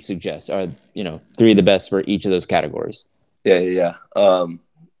 what would you suggest are, three of the best for each of those categories? Yeah.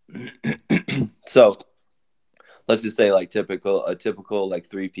 So let's just say like a typical like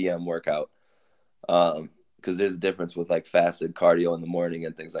 3 p.m. workout. Because there's a difference with like fasted cardio in the morning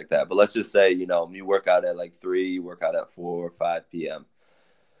and things like that. But let's just say, you work out at like 3, you work out at 4 or 5 p.m.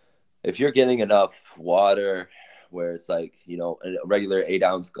 If you're getting enough water, where it's like, a regular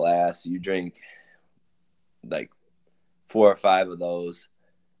 8-ounce glass, you drink like 4 or 5 of those,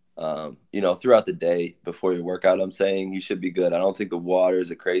 throughout the day before your workout, I'm saying you should be good. I don't think the water is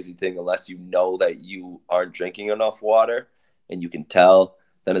a crazy thing unless you know that you aren't drinking enough water and you can tell.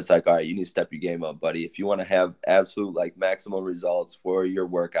 Then it's like, all right, you need to step your game up, buddy. If you want to have absolute like maximum results for your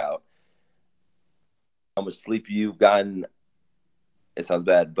workout, how much sleep you've gotten, it sounds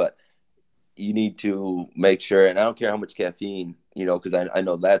bad, but you need to make sure, and I don't care how much caffeine, because I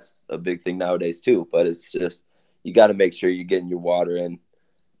know that's a big thing nowadays too, but it's just, you got to make sure you're getting your water in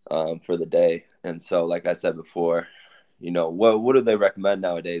for the day. And so, like I said before, what do they recommend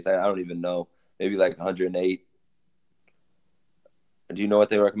nowadays? I don't even know. Maybe like 108. Do you know what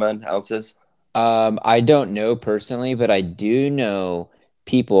they recommend, ounces? I don't know personally, but I do know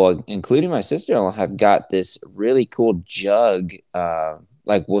people, including my sister-in-law, have got this really cool jug,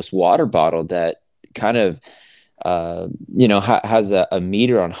 like this water bottle that kind of, has a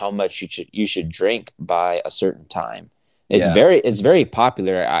meter on how much you should drink by a certain time. It's very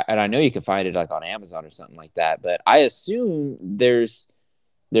popular, and I know you can find it like on Amazon or something like that. But I assume there's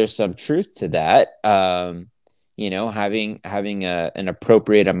some truth to that. Having an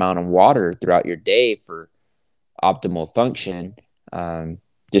appropriate amount of water throughout your day for optimal function.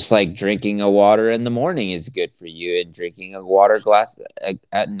 Just like drinking a water in the morning is good for you, and drinking a water glass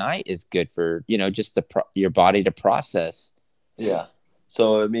at night is good for, just your body to process. Yeah.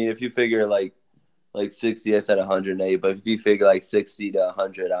 So, I mean, if you figure like 60, I said 108, but if you figure like 60 to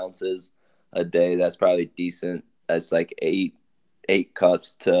 100 ounces a day, that's probably decent. That's like eight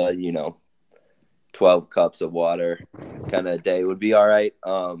cups to, 12 cups of water kind of a day would be all right.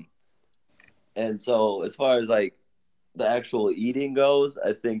 And so as far as like the actual eating goes,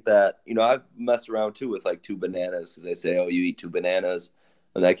 I think that, I've messed around too with like 2 bananas, because they say, oh, you eat 2 bananas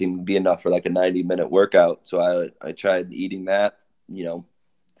and that can be enough for like a 90-minute workout. So I tried eating that,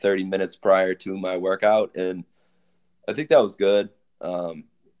 30 minutes prior to my workout, and I think that was good. I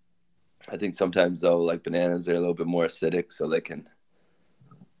think sometimes though, like bananas, they're a little bit more acidic, so they can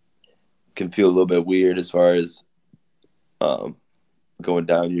feel a little bit weird as far as going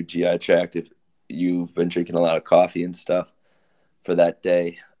down your GI tract if you've been drinking a lot of coffee and stuff for that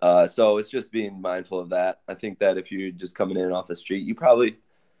day. So it's just being mindful of that. I think that if you're just coming in off the street, you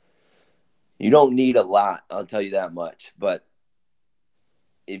don't need a lot, I'll tell you that much. But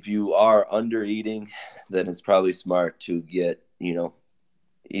if you are under eating, then it's probably smart to get,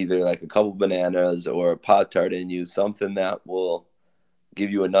 either like a couple bananas or a Pop-Tart in you, something that will give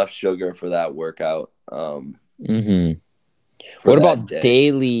you enough sugar for that workout. What about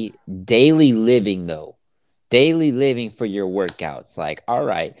daily living though? Daily living for your workouts. Like, all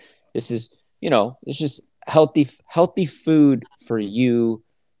right, this is, it's just healthy food for you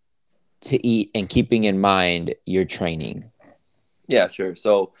to eat and keeping in mind your training? Yeah, sure.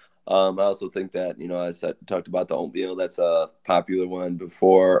 So I also think that, talked about the oatmeal. That's a popular one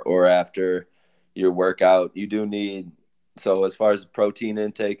before or after your workout. You do need, so as far as protein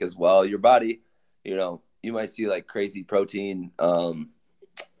intake as well, your body, you might see like crazy protein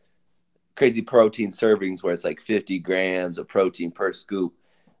servings where it's like 50 grams of protein per scoop.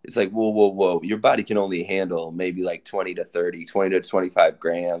 It's like, whoa, whoa, whoa. Your body can only handle maybe like 20 to 25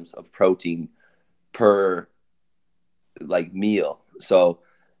 grams of protein per like meal. So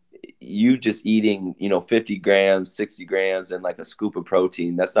you just eating, 50 grams, 60 grams and like a scoop of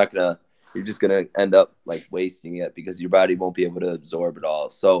protein, you're just going to end up like wasting it because your body won't be able to absorb it all.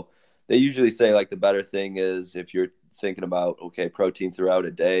 So they usually say like the better thing is if you're thinking about, okay, protein throughout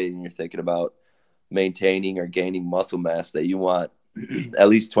a day and you're thinking about maintaining or gaining muscle mass, that you want at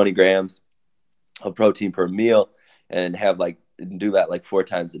least 20 grams of protein per meal and do that like 4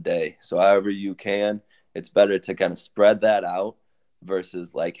 times a day. So however you can, it's better to kind of spread that out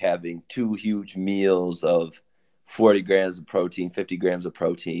versus like having 2 huge meals of 40 grams of protein, 50 grams of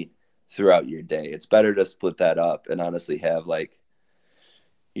protein throughout your day. It's better to split that up and honestly have like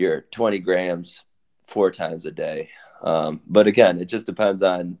your 20 grams 4 times a day. But again, it just depends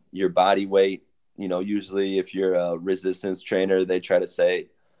on your body weight. Usually if you're a resistance trainer, they try to say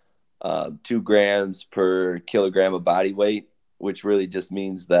 2 grams per kilogram of body weight, which really just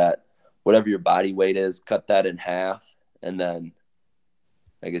means that whatever your body weight is, cut that in half, and then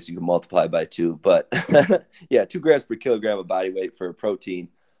I guess you can multiply by 2. But yeah, 2 grams per kilogram of body weight for protein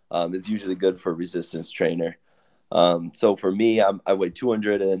is usually good for a resistance trainer. So for me, I weigh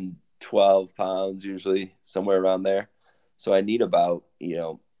 212 pounds, usually somewhere around there. So I need about,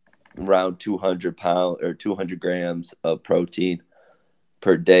 around 200 grams of protein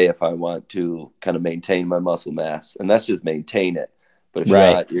per day if I want to kind of maintain my muscle mass. And that's just maintain it. But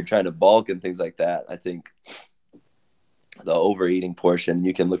if you're trying to bulk and things like that, I think the overeating portion,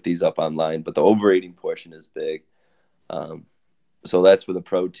 you can look these up online, but the overeating portion is big. So that's for the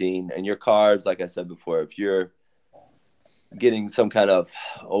protein. And your carbs, like I said before, if you're getting some kind of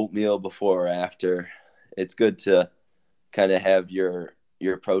oatmeal before or after, it's good to kind of have your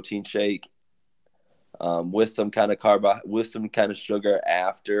protein shake with some kind of sugar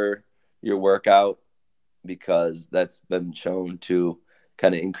after your workout, because that's been shown to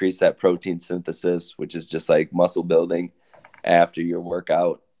kind of increase that protein synthesis, which is just like muscle building after your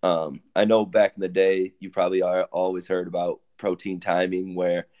workout. I know back in the day, you probably always heard about protein timing,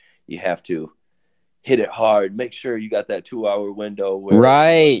 where you have to hit it hard, make sure you got that 2-hour window where you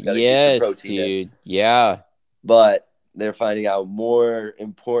gotta get your protein dude. in. Yeah. But they're finding out, more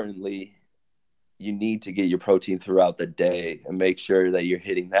importantly, you need to get your protein throughout the day and make sure that you're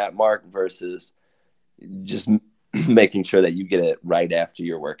hitting that mark versus just making sure that you get it right after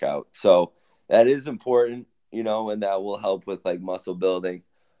your workout. So that is important, and that will help with like muscle building,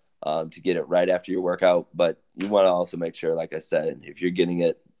 to get it right after your workout. But you want to also make sure, like I said, if you're getting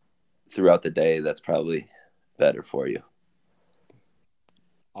it throughout the day, that's probably better for you.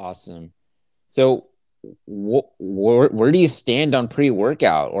 Awesome. So where do you stand on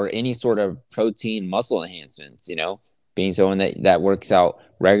pre-workout or any sort of protein muscle enhancements, being someone that works out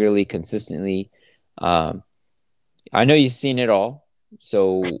regularly, consistently? I know you've seen it all.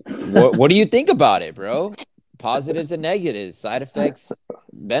 So what do you think about it, bro? Positives and negatives, side effects,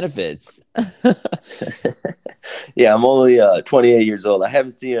 benefits. Yeah, I'm only 28 years old. I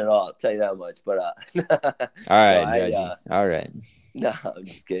haven't seen it all, I'll tell you that much. But all right, all right. No, I'm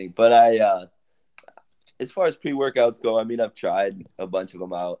just kidding. But as far as pre-workouts go, I mean, I've tried a bunch of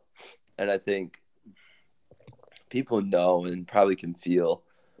them out, and I think people know and probably can feel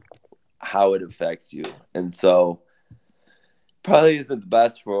how it affects you. And so probably isn't the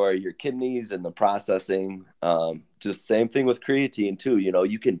best for your kidneys and the processing. Just same thing with creatine too.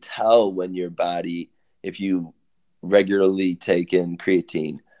 You can tell when your body, if you regularly take in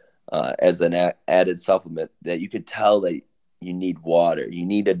creatine as an added supplement, that you could tell that you need water. You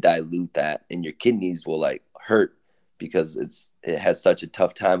need to dilute that, and your kidneys will like hurt because it has such a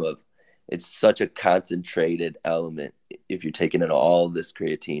tough time of, it's such a concentrated element. If you're taking in all this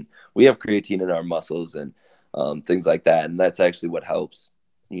creatine, we have creatine in our muscles and things like that. And that's actually what helps,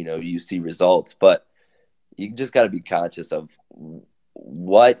 you see results, but you just got to be conscious of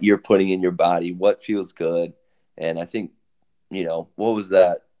what you're putting in your body, what feels good. And I think, what was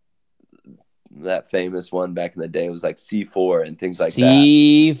that famous one back in the day? It was like C4 and things like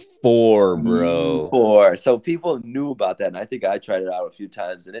C4, bro. C4. So people knew about that. And I think I tried it out a few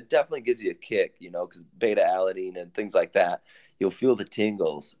times, and it definitely gives you a kick, because beta alanine and things like that, you'll feel the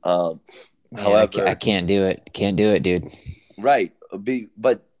tingles. Man, however, I can't do it. Can't do it, dude. Right.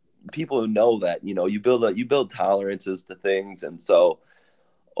 But people know that, you build tolerances to things. And so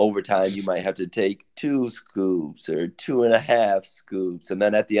over time, you might have to take 2 scoops or 2.5 scoops. And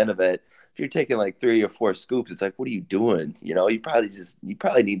then at the end of it, if you're taking like 3 or 4 scoops, it's like, what are you doing? You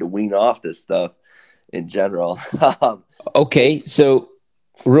probably need to wean off this stuff in general. Okay. So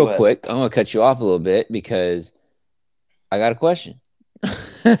real quick, I'm going to cut you off a little bit because I got a question.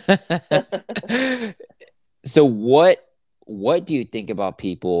 So what do you think about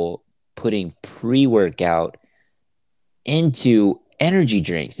people putting pre-workout into energy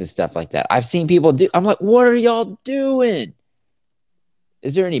drinks and stuff like that? I've seen people do. I'm like, what are y'all doing?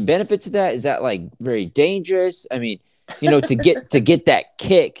 Is there any benefit to that? Is that like very dangerous? I mean, to get that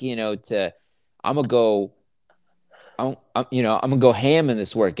kick, I'm gonna go ham in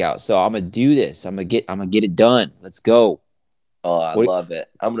this workout. So I'm gonna do this. I'm gonna get it done. Let's go. Oh, I love it.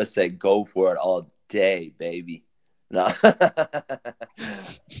 I'm gonna say go for it all day, baby. No,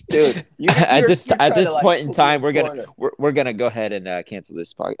 dude. At this point in time, we're gonna go ahead and cancel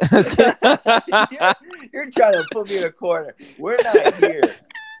this podcast. you're trying to put me in a corner. We're not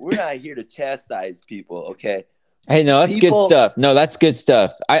here to chastise people, okay? Hey, no, that's good stuff. No, that's good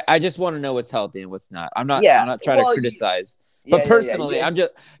stuff. I just want to know what's healthy and what's not. I'm not trying to criticize. But personally,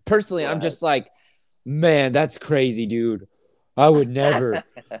 I'm just like, man, that's crazy, dude. I would never.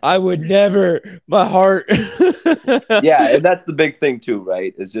 My heart. Yeah, and that's the big thing too,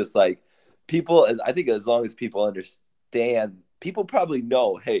 right? It's just like I think as long as people understand, people probably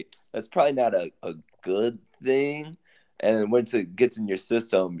know, hey, that's probably not a good thing. And once it gets in your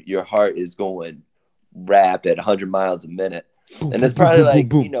system, your heart is going rapid, 100 miles a minute. And it's probably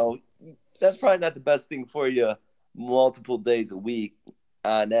that's probably not the best thing for you multiple days a week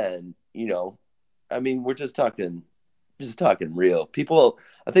on end. I mean, we're just talking real. I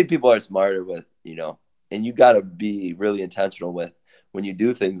think people are smarter with, and you got to be really intentional with when you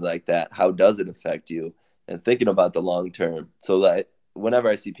do things like that. How does it affect you? And thinking about the long term. So that whenever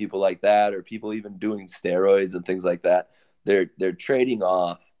I see people like that, or people even doing steroids and things like that, they're trading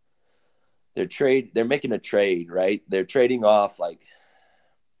off. They're making a trade, right? They're trading off like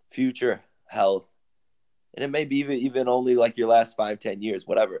future health, and it may be even only like your last 5-10 years,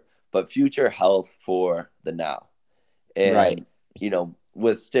 whatever, but future health for the now. And right.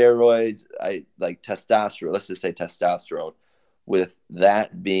 With steroids, I like testosterone. Let's just say testosterone. With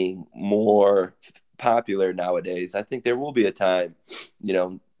that being more popular nowadays, I think there will be a time,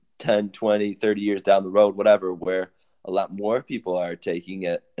 10, 20, 30 years down the road, whatever, where a lot more people are taking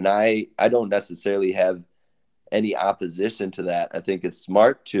it. And I don't necessarily have any opposition to that. I think it's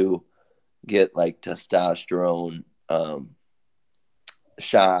smart to get like testosterone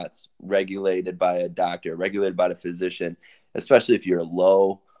shots regulated by a doctor, regulated by a physician, especially if you're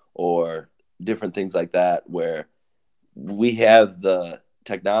low or different things like that, where we have the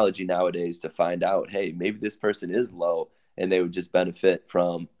technology nowadays to find out, hey, maybe this person is low and they would just benefit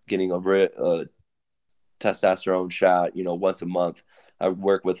from getting a testosterone shot, once a month. I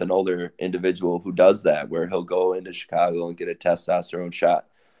work with an older individual who does that, where he'll go into Chicago and get a testosterone shot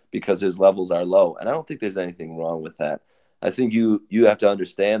because his levels are low. And I don't think there's anything wrong with that. I think you have to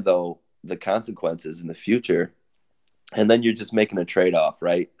understand, though, the consequences in the future, and then you're just making a trade-off,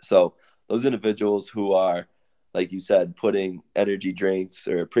 right? So those individuals who are, like you said, putting energy drinks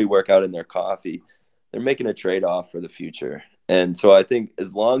or pre-workout in their coffee, they're making a trade-off for the future. And so I think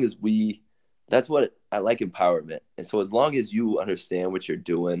as long as that's what I like, empowerment. And so as long as you understand what you're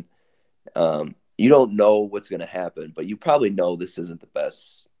doing, you don't know what's going to happen, but you probably know this isn't the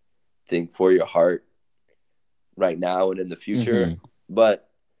best thing for your heart right now and in the future. Mm-hmm. But,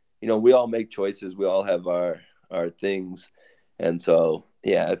 we all make choices. We all have our things. And so,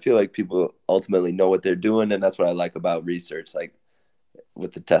 yeah, I feel like people ultimately know what they're doing. And that's what I like about research, like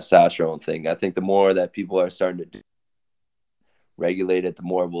with the testosterone thing. I think the more that people are starting to regulate it, the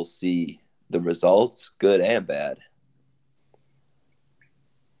more we'll see the results, good and bad.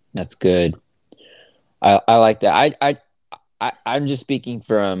 That's good. I like that. I'm just speaking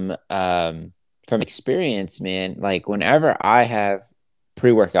from experience, man. Like whenever I have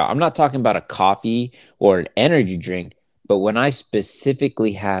pre-workout, I'm not talking about a coffee or an energy drink, but when I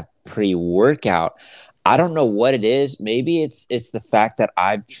specifically have pre-workout, I don't know what it is. Maybe it's the fact that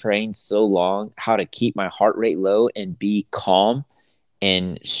I've trained so long how to keep my heart rate low and be calm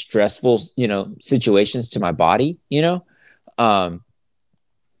in stressful, situations to my body, to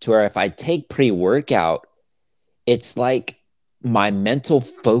where if I take pre-workout, it's like my mental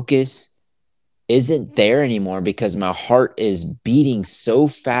focus isn't there anymore because my heart is beating so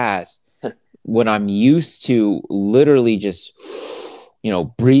fast when I'm used to literally just,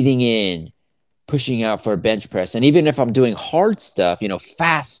 breathing in, pushing out for a bench press. And even if I'm doing hard stuff,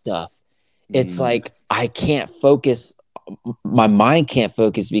 fast stuff, it's like I can't focus. My mind can't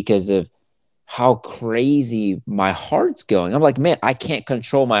focus because of how crazy my heart's going. I'm like, man, I can't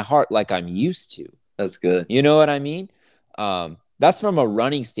control my heart like I'm used to. That's good. You know what I mean? That's from a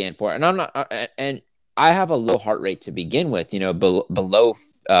running standpoint. And I'm not, and I have a low heart rate to begin with, below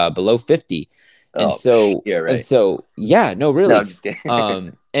 50. And yeah, right. And so, yeah, no, really. No, I'm just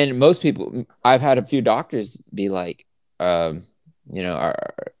kidding. And most people, I've had a few doctors be like, do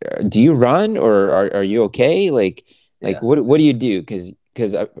you run or are you okay? Like, what do you do? Because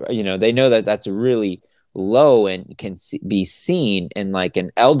they know that that's really low and can be seen in like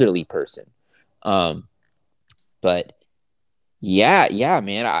an elderly person. But yeah,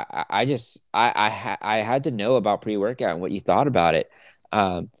 man, I had to know about pre-workout and what you thought about it.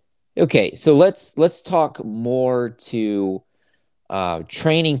 Okay, so let's talk more to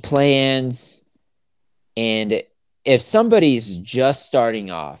training plans. And if somebody's just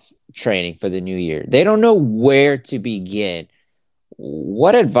starting off training for the new year, they don't know where to begin.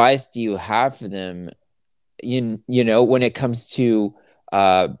 What advice do you have for them, when it comes to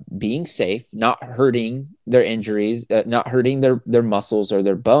being safe, not hurting their injuries, not hurting their muscles or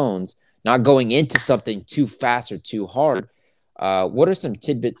their bones, not going into something too fast or too hard? What are some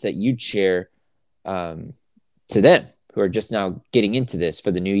tidbits that you'd share to them who are just now getting into this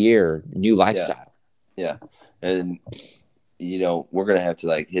for the new year, new lifestyle? Yeah. And, we're going to have to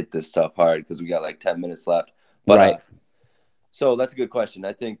like hit this stuff hard because we got like 10 minutes left. But, right. So that's a good question.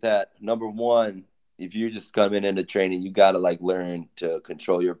 I think that number one, if you're just coming into training, you got to like learn to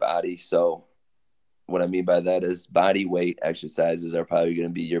control your body. So what I mean by that is body weight exercises are probably going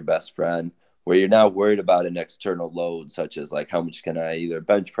to be your best friend, where you're not worried about an external load, such as like how much can I either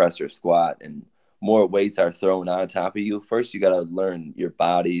bench press or squat, and more weights are thrown on top of you. First, you got to learn your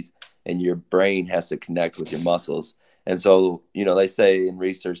bodies, and your brain has to connect with your muscles. And so, they say in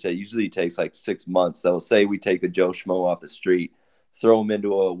research that usually takes like 6 months. They'll say we take a Joe Schmo off the street, throw him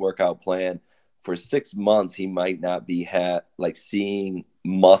into a workout plan. For 6 months, he might not be seeing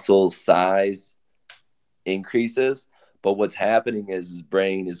muscle size increases. But what's happening is his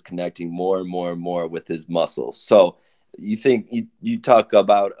brain is connecting more and more and more with his muscles. So you talk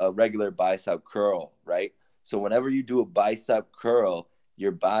about a regular bicep curl, right? So whenever you do a bicep curl,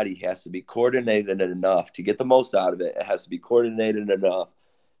 your body has to be coordinated enough to get the most out of it. It has to be coordinated enough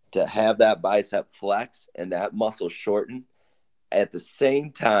to have that bicep flex and that muscle shorten. At the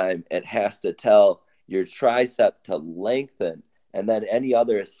same time, it has to tell your tricep to lengthen, and then any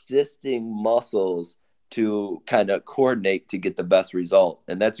other assisting muscles to kind of coordinate to get the best result.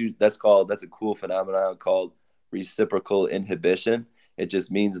 And that's a cool phenomenon called reciprocal inhibition. It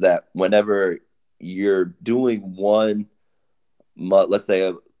just means that whenever you're doing one, let's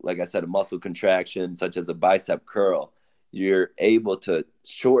say, like I said, a muscle contraction, such as a bicep curl, you're able to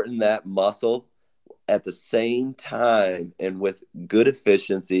shorten that muscle at the same time, and with good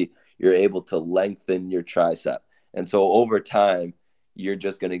efficiency, you're able to lengthen your tricep. And so over time, you're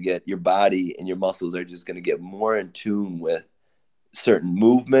just going to get, your body and your muscles are just going to get more in tune with certain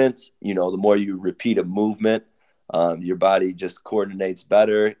movements. The more you repeat a movement, your body just coordinates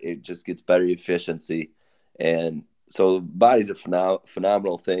better. It just gets better efficiency. And so the body's a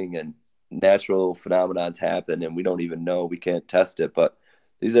phenomenal thing, and natural phenomenons happen, and we don't even know, we can't test it, but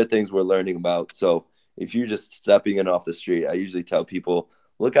these are things we're learning about. So if you're just stepping in off the street, I usually tell people,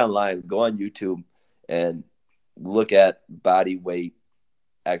 look online, go on YouTube and look at body weight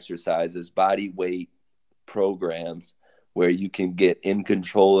exercises, body weight programs, where you can get in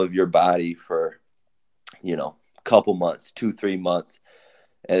control of your body for, a couple months, 2-3 months,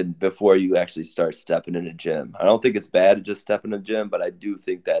 and before you actually start stepping in a gym. I don't think it's bad to just step in a gym, but I do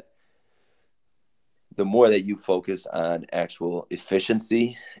think that the more that you focus on actual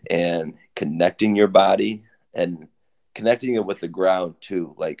efficiency and connecting your body and connecting it with the ground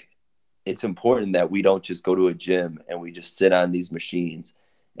too, like, it's important that we don't just go to a gym and we just sit on these machines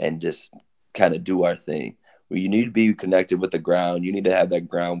and just kind of do our thing. You need to be connected with the ground. You need to have that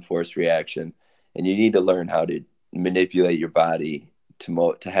ground force reaction, and you need to learn how to manipulate your body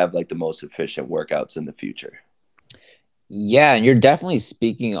to have like the most efficient workouts in the future. Yeah, and you're definitely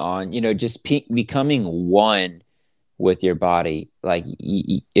speaking on, just becoming one with your body. Like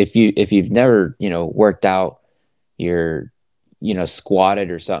if you've never, worked out, you're, squatted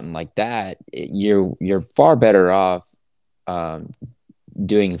or something like that, you're far better off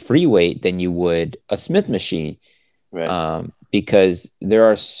doing free weight than you would a Smith machine. Right. Because there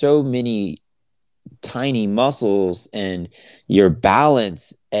are so many tiny muscles, and your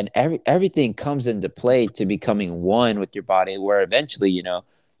balance and everything comes into play to becoming one with your body, where eventually,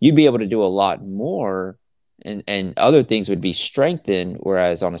 you'd be able to do a lot more, and other things would be strengthened.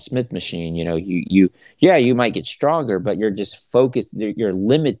 Whereas on a Smith machine, you might get stronger, but you're just focused. You're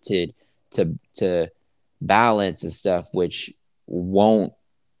limited to balance and stuff, which won't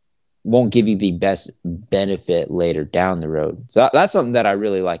give you the best benefit later down the road. So that's something that I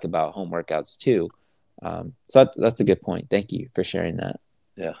really like about home workouts too. So that's a good point. Thank you for sharing that.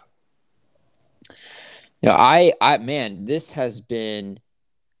 Yeah. I man, this has been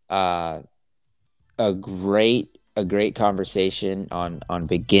a great conversation on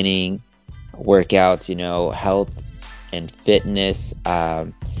beginning workouts, health and fitness.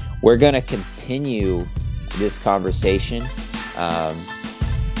 We're gonna continue this conversation,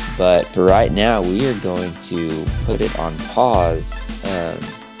 but for right now, we are going to put it on pause.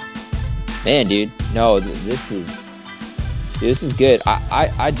 Man, dude, no, this is good.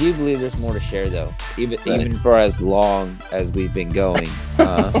 I do believe there's more to share, though, even for as long as we've been going.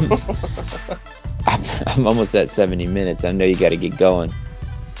 I'm almost at 70 minutes. I know you got to get going.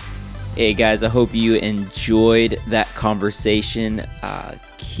 Hey guys, I hope you enjoyed that conversation.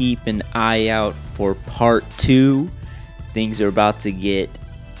 Keep an eye out for part 2. Things are about to get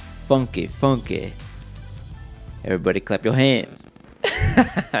funky. Everybody clap your hands.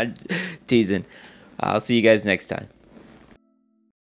 Teasing. I'll see you guys next time.